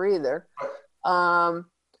night here either. I'll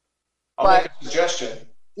make a suggestion.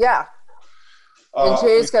 Yeah. And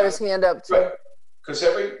Jay's got his hand up too. Right. Because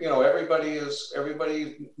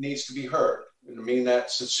everybody needs to be heard, and I mean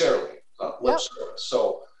that sincerely, not lip service.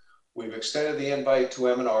 So we've extended the invite to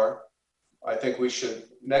M&R. I think we should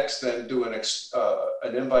next then do an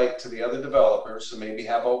invite to the other developers and maybe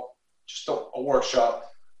have just a workshop.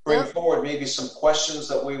 Bring forward maybe some questions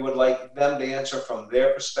that we would like them to answer from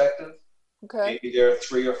their perspective. Okay. Maybe their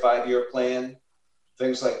 3 or 5 year plan,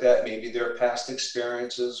 things like that. Maybe their past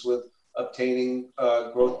experiences with obtaining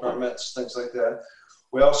growth permits, things like that.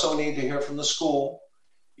 We also need to hear from the school,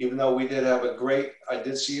 even though we did have I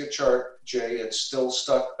did see a chart, Jay, it's still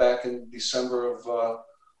stuck back in December of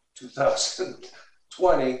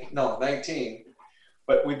 19.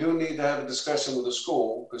 But we do need to have a discussion with the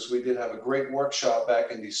school because we did have a great workshop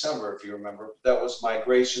back in December, if you remember. That was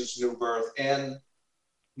migrations, new birth, and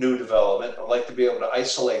new development. I'd like to be able to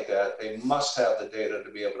isolate that. They must have the data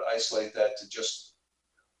to be able to isolate that to just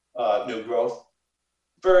new growth.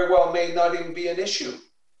 Very well may not even be an issue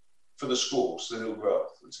for the schools, the new growth.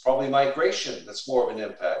 It's probably migration that's more of an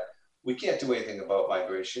impact. We can't do anything about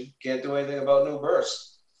migration, can't do anything about new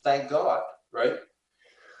births. Thank God, right?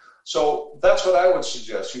 So that's what I would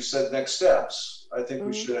suggest. You said next steps. I think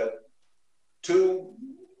we should have 2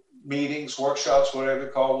 meetings, workshops, whatever you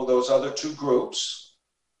call, with those other two groups.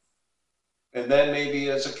 And then maybe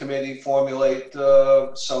as a committee formulate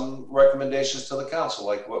some recommendations to the council,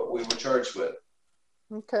 like what we were charged with.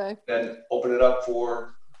 Okay. And open it up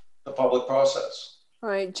for the public process. All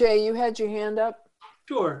right, Jay, you had your hand up.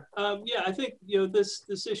 Sure. Yeah, I think,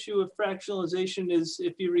 this issue of fractionalization is,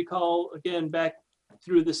 if you recall, again, back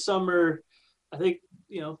through the summer, I think,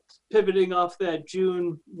 pivoting off that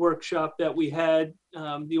June workshop that we had,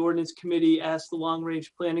 the ordinance committee asked the long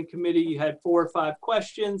range planning committee, you had 4 or 5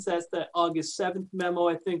 questions. That's the August 7th memo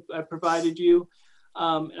I think I provided you.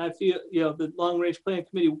 And I feel, the long range planning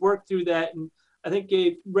committee worked through that and I think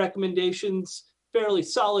gave recommendations, fairly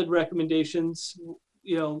solid recommendations,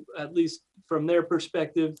 at least from their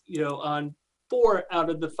perspective, on 4 out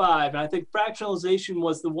of the 5. And I think fractionalization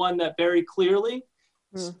was the one that very clearly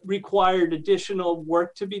required additional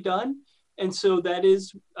work to be done. And so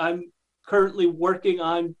I'm currently working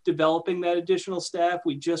on developing that additional staff.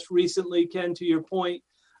 We just recently, Ken, to your point,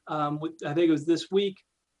 I think it was this week,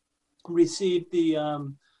 received the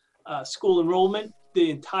school enrollment, the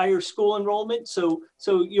entire school enrollment. So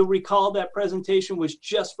you'll recall that presentation was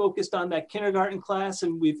just focused on that kindergarten class.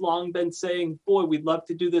 And we've long been saying, boy, we'd love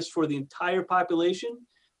to do this for the entire population.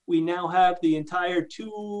 We now have the entire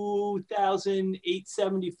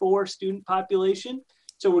 2,874 student population.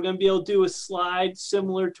 So we're going to be able to do a slide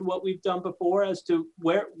similar to what we've done before as to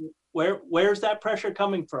where's that pressure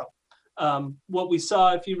coming from. What we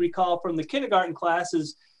saw, if you recall, from the kindergarten class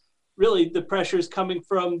is really the pressure is coming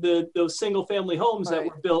from those single family homes that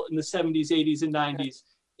were built in the 70s, 80s, and 90s.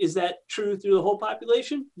 Is that true through the whole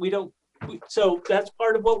population? So that's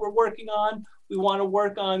part of what we're working on. We want to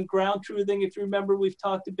work on ground truthing. If you remember, we've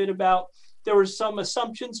talked a bit about, there were some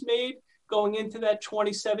assumptions made going into that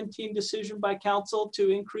 2017 decision by council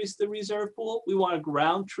to increase the reserve pool. We want to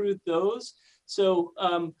ground truth those. So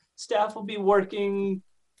staff will be working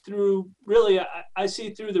through, really, I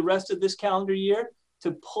see through the rest of this calendar year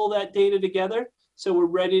to pull that data together. So we're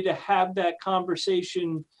ready to have that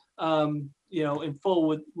conversation, in full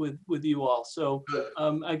with you all. So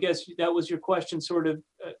I guess that was your question, sort of,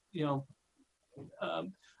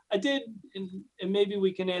 I did, and maybe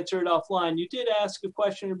we can answer it offline. You did ask a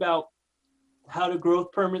question about how do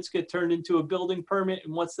growth permits get turned into a building permit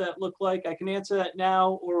and what's that look like? I can answer that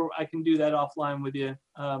now, or I can do that offline with you.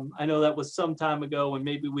 I know that was some time ago and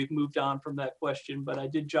maybe we've moved on from that question, but I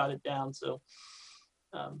did jot it down. So,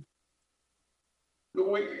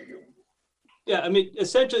 yeah, I mean,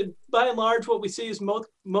 essentially, by and large, what we see is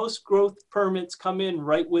most growth permits come in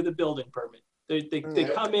right with a building permit. They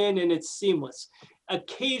come in and it's seamless.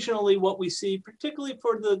 Occasionally, what we see, particularly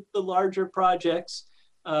for the larger projects,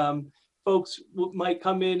 folks might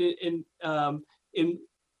come in and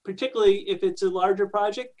particularly if it's a larger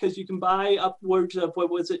project, because you can buy upwards of,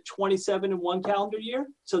 27 in one calendar year.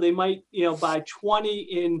 So they might, buy 20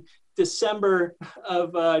 in December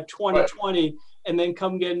of 2020 and then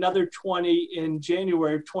come get another 20 in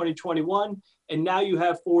January of 2021. And now you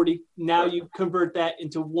have 40. Now you convert that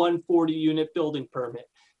into one 40-unit building permit.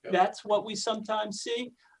 Yep. That's what we sometimes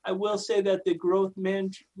see. I will say that the growth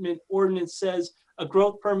management ordinance says a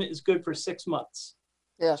growth permit is good for 6 months.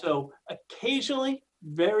 Yeah. So occasionally,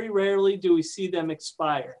 very rarely do we see them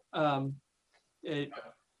expire.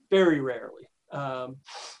 Very rarely.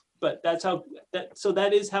 But that's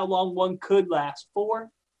that is how long one could last for.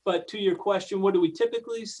 But to your question, what do we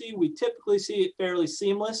typically see? We typically see it fairly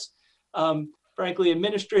seamless. Frankly,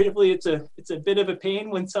 administratively, it's a bit of a pain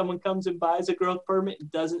when someone comes and buys a growth permit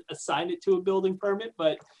and doesn't assign it to a building permit.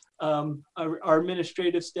 But our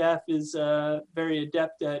administrative staff is very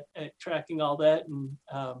adept at tracking all that. And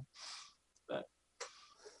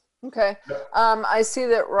okay, I see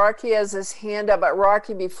that Rocky has his hand up. But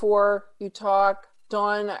Rocky, before you talk,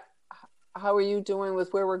 Dawn, how are you doing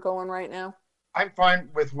with where we're going right now? I'm fine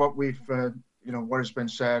with what we've, what has been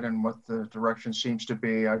said and what the direction seems to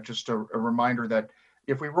be. Just a reminder that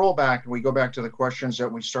if we roll back and we go back to the questions that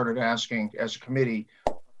we started asking as a committee,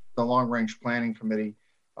 the Long Range Planning Committee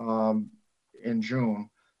in June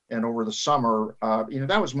and over the summer,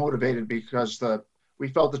 that was motivated because we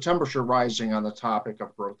felt the temperature rising on the topic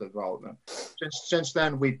of growth development. Since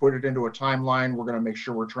then, we put it into a timeline. We're going to make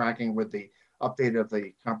sure we're tracking with the update of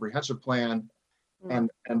the comprehensive plan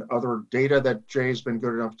and other data that Jay's been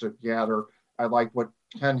good enough to gather. I like what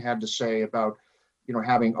Ken had to say about,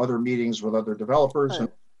 having other meetings with other developers and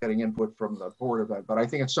getting input from the board of that. But I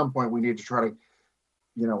think at some point we need to try to,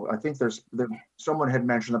 I think someone had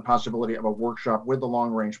mentioned the possibility of a workshop with the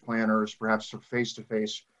long range planners, perhaps a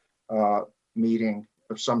face-to-face meeting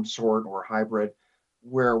of some sort or hybrid,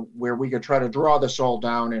 where we could try to draw this all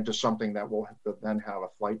down into something that will then have a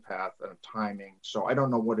flight path and a timing. So I don't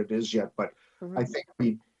know what it is yet, but I think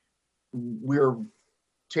we're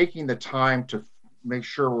taking the time to make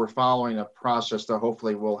sure we're following a process that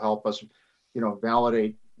hopefully will help us,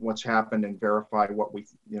 validate what's happened and verify what we,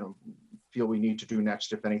 feel we need to do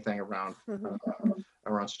next, if anything, around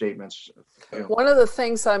statements. One of the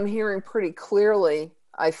things I'm hearing pretty clearly,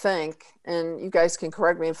 I think, and you guys can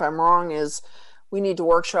correct me if I'm wrong, is we need to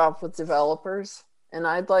workshop with developers. And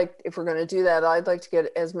I'd like, if we're going to do that, I'd like to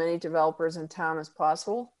get as many developers in town as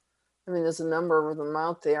possible. I mean, there's a number of them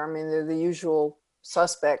out there. I mean, they're the usual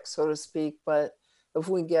suspects, so to speak, but if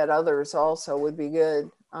we get others also would be good.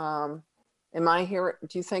 Am I here?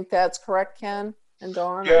 Do you think that's correct, Ken and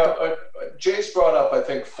Dawn? Yeah, Jay's brought up, I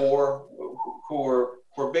think, 4 who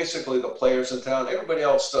are basically the players in town. Everybody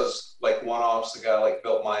else does like one-offs. The guy like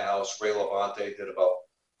built my house, Ray Levante, did about.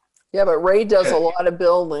 Yeah, but Ray does a lot of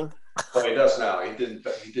building. Well, he does now. He didn't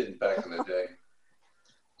back in the day.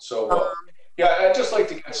 So yeah, I'd just like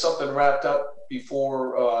to get something wrapped up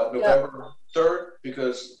before November 3rd,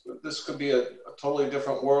 because this could be a totally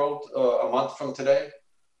different world a month from today.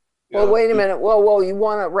 Well, wait a minute. Whoa. You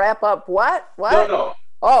want to wrap up what? No.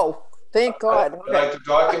 Oh, thank God. I'd like to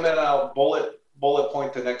document out bullet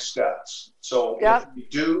point the next steps. So if we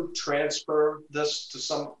do transfer this to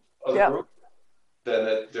some other group,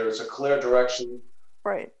 then there's a clear direction.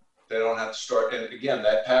 Right. They don't have to start. And again,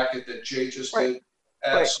 that packet that Jay just did,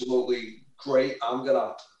 absolutely great. I'm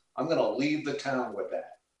gonna leave the town with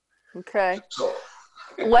that. Okay. So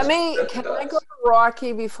can I go to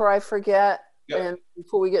Rocky before I forget? Yep. And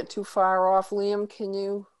before we get too far off, Liam, can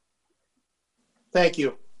you? Thank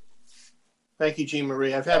you. Thank you, Jean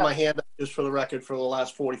Marie. I've had my hand up just for the record for the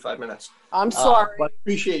last 45 minutes. I'm sorry. But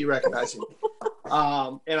appreciate you recognizing me.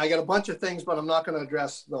 And I got a bunch of things, but I'm not going to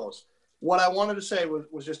address those. What I wanted to say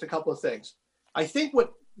was just a couple of things. I think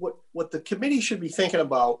what the committee should be thinking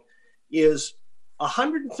about is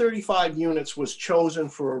 135 units was chosen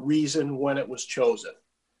for a reason when it was chosen.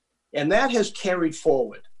 And that has carried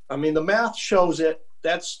forward. I mean, the math shows it.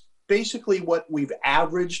 That's basically what we've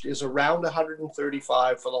averaged, is around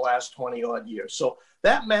 135 for the last 20 odd years. So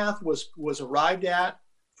that math was arrived at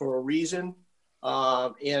for a reason.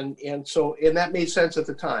 And that made sense at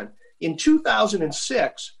the time. In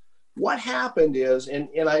 2006, what happened is, and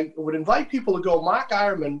I would invite people to go, Mark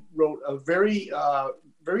Ironman wrote a very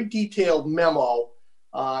detailed memo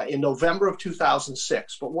in November of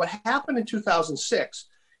 2006. But what happened in 2006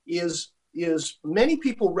 is many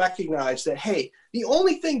people recognize that, hey, the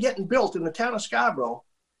only thing getting built in the town of Scarborough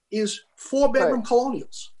is 4-bedroom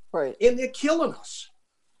colonials. Right. And they're killing us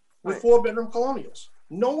with 4-bedroom colonials.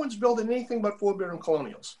 No one's building anything but 4-bedroom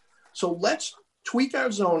colonials. So let's tweak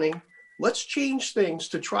our zoning. Let's change things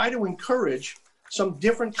to try to encourage some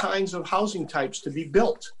different kinds of housing types to be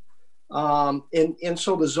built. And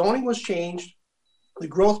so the zoning was changed. The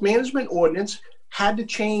growth management ordinance had to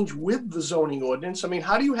change with the zoning ordinance. I mean,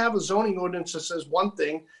 how do you have a zoning ordinance that says one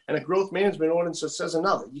thing and a growth management ordinance that says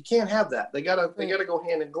another? You can't have that. They gotta go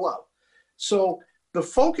hand in glove. So the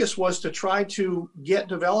focus was to try to get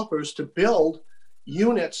developers to build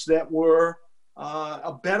units that were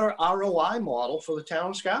a better ROI model for the town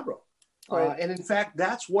of Scarborough. And in fact,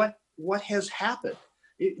 that's what has happened.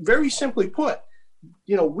 Very simply put,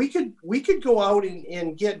 we could go out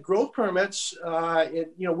and get growth permits.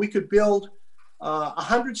 We could build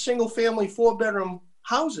 100 single-family 4-bedroom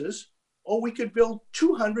houses, or we could build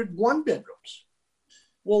 200 1-bedrooms.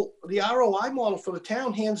 Well, the ROI model for the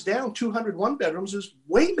town, hands down, 200 1-bedrooms is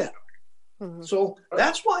way better. Mm-hmm. So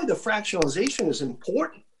that's why the fractionalization is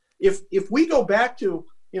important. If we go back to,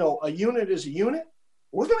 a unit is a unit,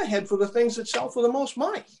 we're going to head for the things that sell for the most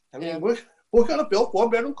money. I mean, we're going to build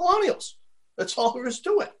 4-bedroom colonials. That's all there is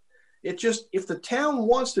to it. It just, if the town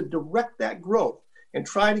wants to direct that growth and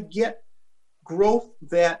try to get growth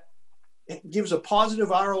that gives a positive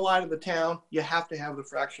ROI to the town, you have to have the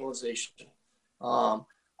fractionalization.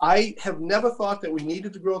 I have never thought that we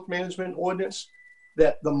needed the growth management ordinance,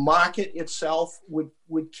 that the market itself would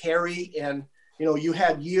carry. And, you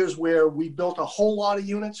had years where we built a whole lot of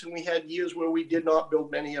units, and we had years where we did not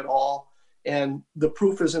build many at all. And the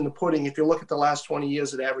proof is in the pudding. If you look at the last 20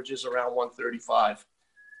 years, it averages around 135.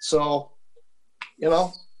 So,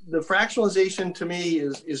 the fractionalization to me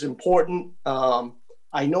is important.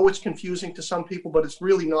 I know it's confusing to some people, but it's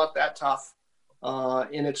really not that tough.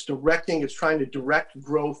 And it's trying to direct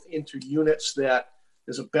growth into units that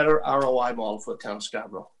is a better ROI model for the town of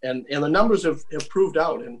Scarborough. And the numbers have proved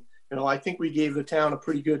out. And, I think we gave the town a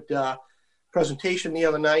pretty good presentation the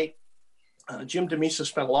other night. Jim DeMisa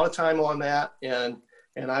spent a lot of time on that. And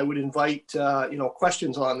And I would invite,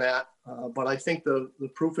 questions on that. But I think the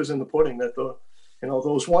proof is in the pudding that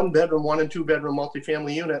those 1 bedroom, 1 and 2 bedroom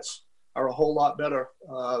multifamily units are a whole lot better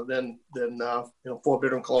than 4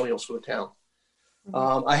 bedroom colonials for the town.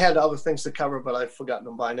 I had other things to cover, but I've forgotten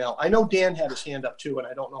them by now. I know Dan had his hand up too, and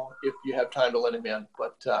I don't know if you have time to let him in,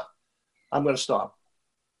 but I'm going to stop.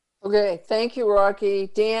 Okay, thank you,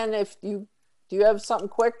 Rocky. Dan, do you have something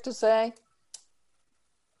quick to say?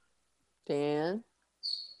 Dan?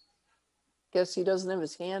 Guess he doesn't have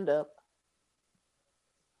his hand up.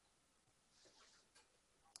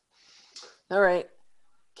 All right.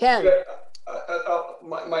 Ken.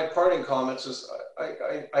 My parting comments is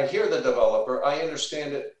I hear the developer. I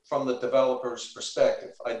understand it from the developer's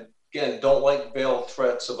perspective. I, again, don't like veiled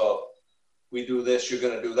threats about we do this, you're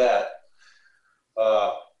going to do that.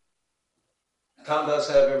 Town does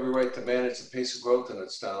have every right to manage the pace of growth in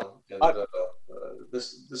its town. And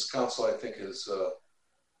this council, I think, is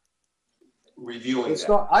reviewing it's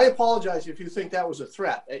that. not, I apologize if you think that was a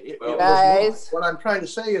threat. It was not. What I'm trying to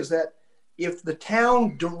say is that if the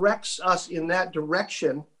town directs us in that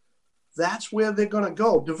direction, that's where they're going to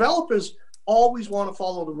go. Developers always want to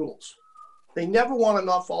follow the rules. They never want to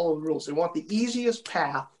not follow the rules. They want the easiest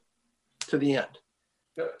path to the end.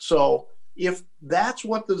 Yep. So if that's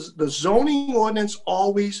what the zoning ordinance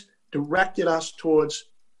always directed us towards,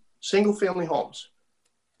 single family homes.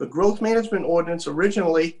 The growth management ordinance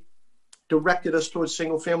originally directed us towards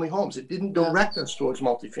single family homes. It didn't direct us towards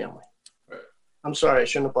multifamily. Right. I'm sorry, I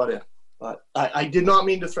shouldn't have butt in. But I did not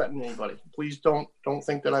mean to threaten anybody. Please don't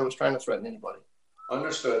think that I was trying to threaten anybody.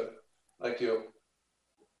 Understood. Thank you.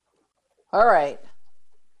 All right.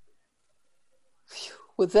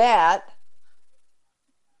 With that,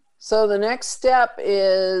 so the next step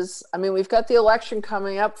is, I mean, we've got the election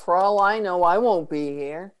coming up. For all I know, I won't be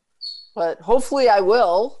here, but hopefully I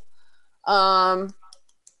will.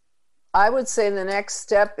 I would say the next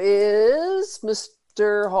step is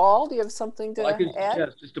Mr. Hall, do you have something to add?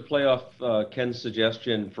 Suggest, just to play off Ken's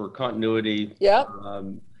suggestion for continuity. Yep.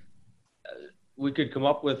 We could come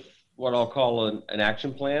up with what I'll call an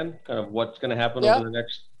action plan, kind of what's going to happen over the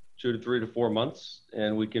next 2 to 3 to 4 months,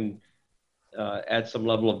 and we can add some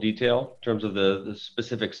level of detail in terms of the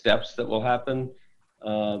specific steps that will happen.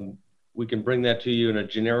 We can bring that to you in a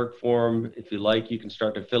generic form. If you like, you can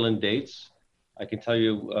start to fill in dates. I can tell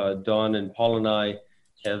you, Dawn and Paul and I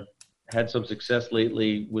have had some success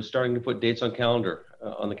lately with starting to put dates on the calendar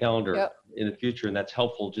in the future, and that's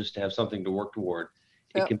helpful just to have something to work toward.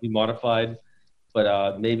 It can be modified,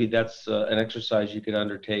 but maybe that's an exercise you could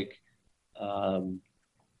undertake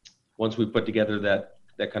once we put together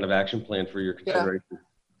that kind of action plan for your consideration. Yeah.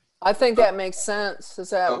 I think that makes sense. Does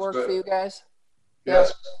that work for you guys?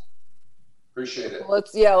 Yes. Appreciate it.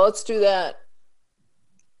 Let's do that.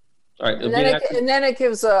 All right. And then it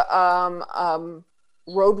gives a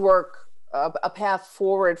roadwork, a path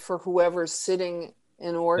forward for whoever's sitting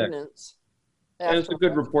in ordinance. And it's a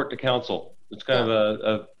good report to council. It's kind of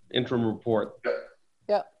a interim report.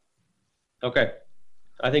 Yeah. Okay.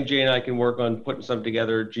 I think Jay and I can work on putting something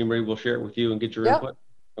together. Jean Marie will share it with you and get your input.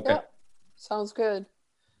 Okay. Yep. Sounds good.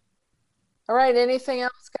 All right. Anything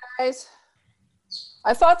else, guys?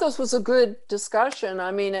 I thought this was a good discussion.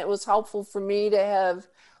 I mean, it was helpful for me to have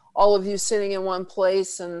all of you sitting in one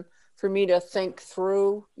place and for me to think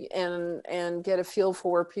through and get a feel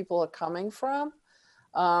for where people are coming from.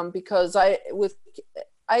 Because I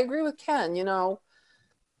agree with Ken,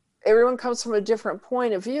 everyone comes from a different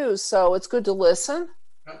point of view. So it's good to listen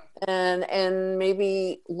and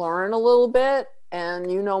maybe learn a little bit. And,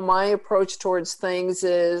 my approach towards things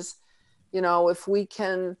is, if we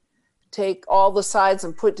can take all the sides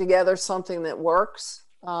and put together something that works,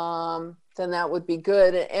 then that would be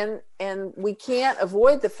good. And we can't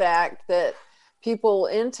avoid the fact that people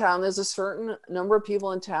in town, there's a certain number of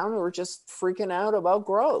people in town who are just freaking out about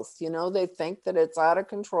growth. They think that it's out of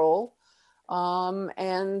control,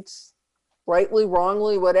 and rightly,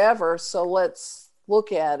 wrongly, whatever. So let's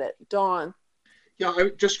look at it. Dawn. Yeah,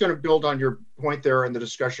 I'm just going to build on your point there in the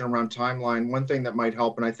discussion around timeline. One thing that might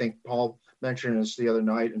help, and I think Paul mentioned this the other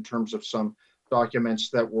night in terms of some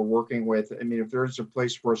documents that we're working with. I mean, if there's a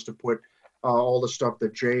place for us to put all the stuff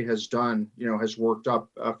that Jay has done, has worked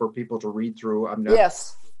up for people to read through. I'm not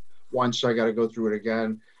once I got to go through it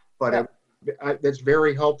again, but that's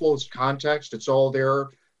very helpful. It's context. It's all there.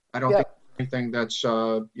 I don't think anything that's,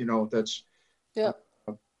 that's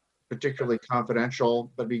particularly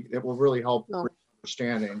confidential, but it will really help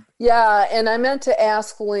understanding. Yeah, and I meant to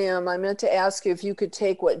ask Liam. I meant to ask you if you could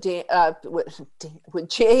take what Jay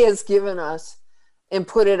has given us and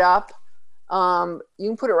put it up. You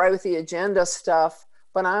can put it right with the agenda stuff,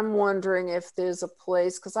 but I'm wondering if there's a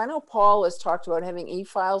place, because I know Paul has talked about having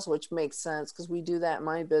e-files, which makes sense because we do that in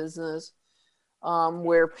my business,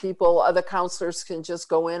 where other counselors can just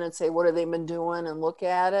go in and say, what have they been doing, and look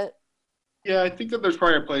at it. Yeah, I think that there's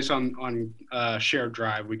probably a place on shared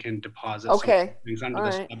drive we can deposit some Okay. things under All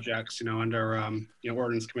the right. subjects, under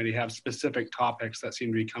ordinance committee, have specific topics that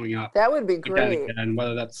seem to be coming up. That would be great. And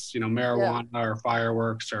whether that's marijuana or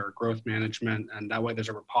fireworks or growth management, and that way there's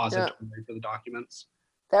a repository for the documents.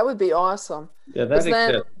 That would be awesome. Yeah, that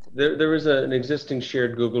exists. There is an existing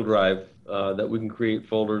shared Google Drive that we can create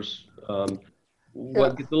folders.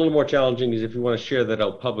 What gets a little more challenging is if you want to share that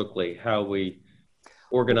out publicly, how we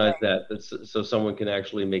organize that so someone can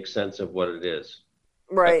actually make sense of what it is.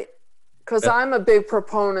 Right. Because I'm a big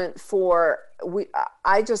proponent for,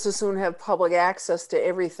 I just as soon have public access to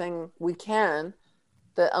everything we can,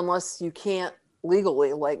 that unless you can't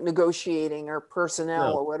legally, like negotiating or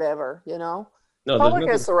personnel or whatever, No, public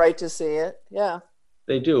has the right to see it. Yeah.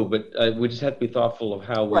 They do, but we just have to be thoughtful of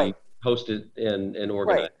how we host it and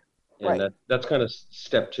organize. And that's kind of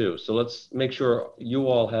step 2. So let's make sure you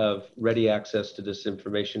all have ready access to this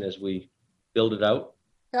information as we build it out.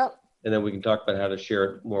 Yep. And then we can talk about how to share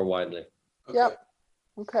it more widely. Okay. Yep.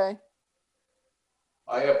 Okay.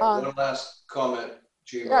 I have one last comment,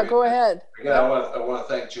 Jean. Yeah, go ahead. Again, I want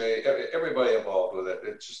to thank Jay, everybody involved with it.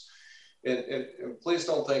 It's just, and please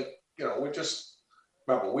don't think, we just,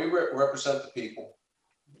 remember, we represent the people.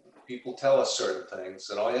 People tell us certain things,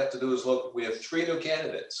 and all you have to do is look. We have 3 new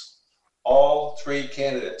candidates. All 3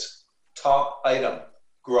 candidates, top item,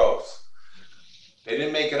 growth. They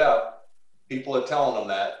didn't make it up. People are telling them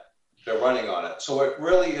that. They're running on it. So it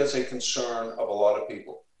really is a concern of a lot of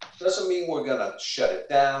people. Doesn't mean we're going to shut it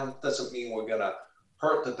down. Doesn't mean we're going to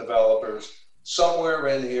hurt the developers. Somewhere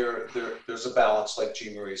in here, there's a balance, like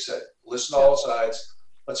Jean Marie said. Listen to all sides.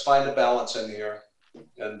 Let's find a balance in here.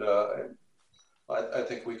 And I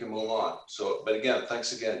think we can move on. So, but again,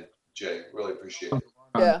 thanks again, Jay. Really appreciate it.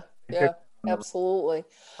 Yeah, absolutely.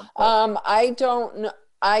 I don't know.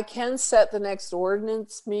 I can set the next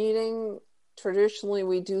ordinance meeting. Traditionally,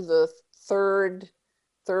 we do the 3rd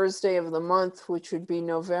Thursday of the month, which would be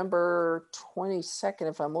November 22nd,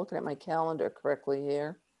 if I'm looking at my calendar correctly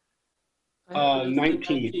here.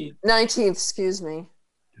 19th. 19th, excuse me.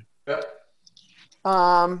 Yep.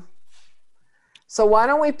 So why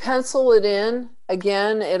don't we pencil it in?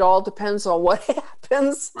 Again, it all depends on what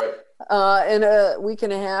happens in a week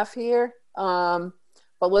and a half here. But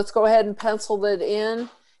let's go ahead and pencil it in.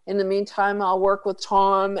 In the meantime, I'll work with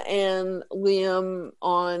Tom and Liam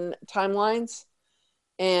on timelines,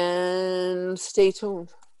 and stay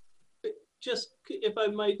tuned. Just if I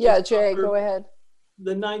might. Yeah, Jay, go ahead.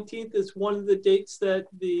 The 19th is one of the dates that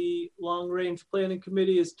the Long Range Planning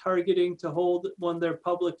Committee is targeting to hold one of their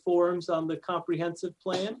public forums on the comprehensive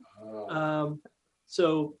plan.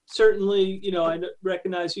 So certainly, I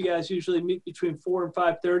recognize you guys usually meet between 4 and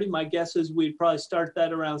 5:30. My guess is we'd probably start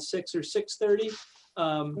that around 6 or 6:30.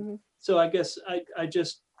 So I guess I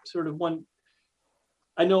just sort of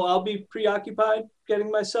I know I'll be preoccupied getting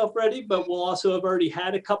myself ready, but we'll also have already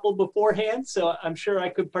had a couple beforehand. So I'm sure I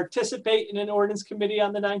could participate in an ordinance committee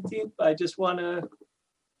on the 19th. But I just want to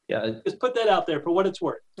just put that out there for what it's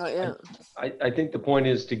worth. Oh, yeah. I think the point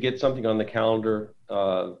is to get something on the calendar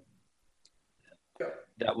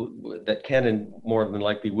that can and more than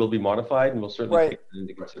likely will be modified, and we'll certainly take it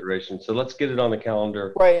into consideration. So let's get it on the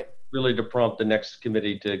calendar, really to prompt the next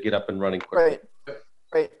committee to get up and running quickly.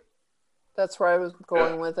 Right. That's where I was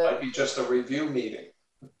going with it. Might be just a review meeting,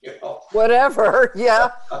 Whatever,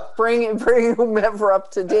 bring whomever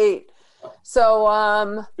up to date.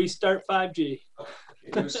 So we start 5G.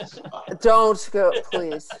 Don't go,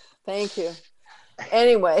 please. Thank you.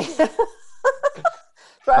 Anyway.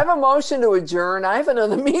 So I have a motion to adjourn. I have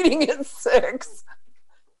another meeting at 6.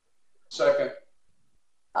 Second.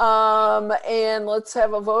 And let's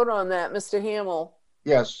have a vote on that. Mr. Hamill.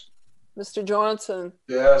 Yes. Mr. Johnson.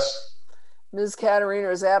 Yes. Ms. Katerina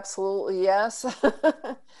is absolutely yes.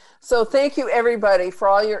 So thank you everybody for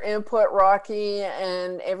all your input, Rocky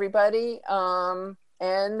and everybody.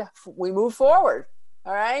 And we move forward.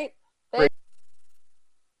 All right. Thank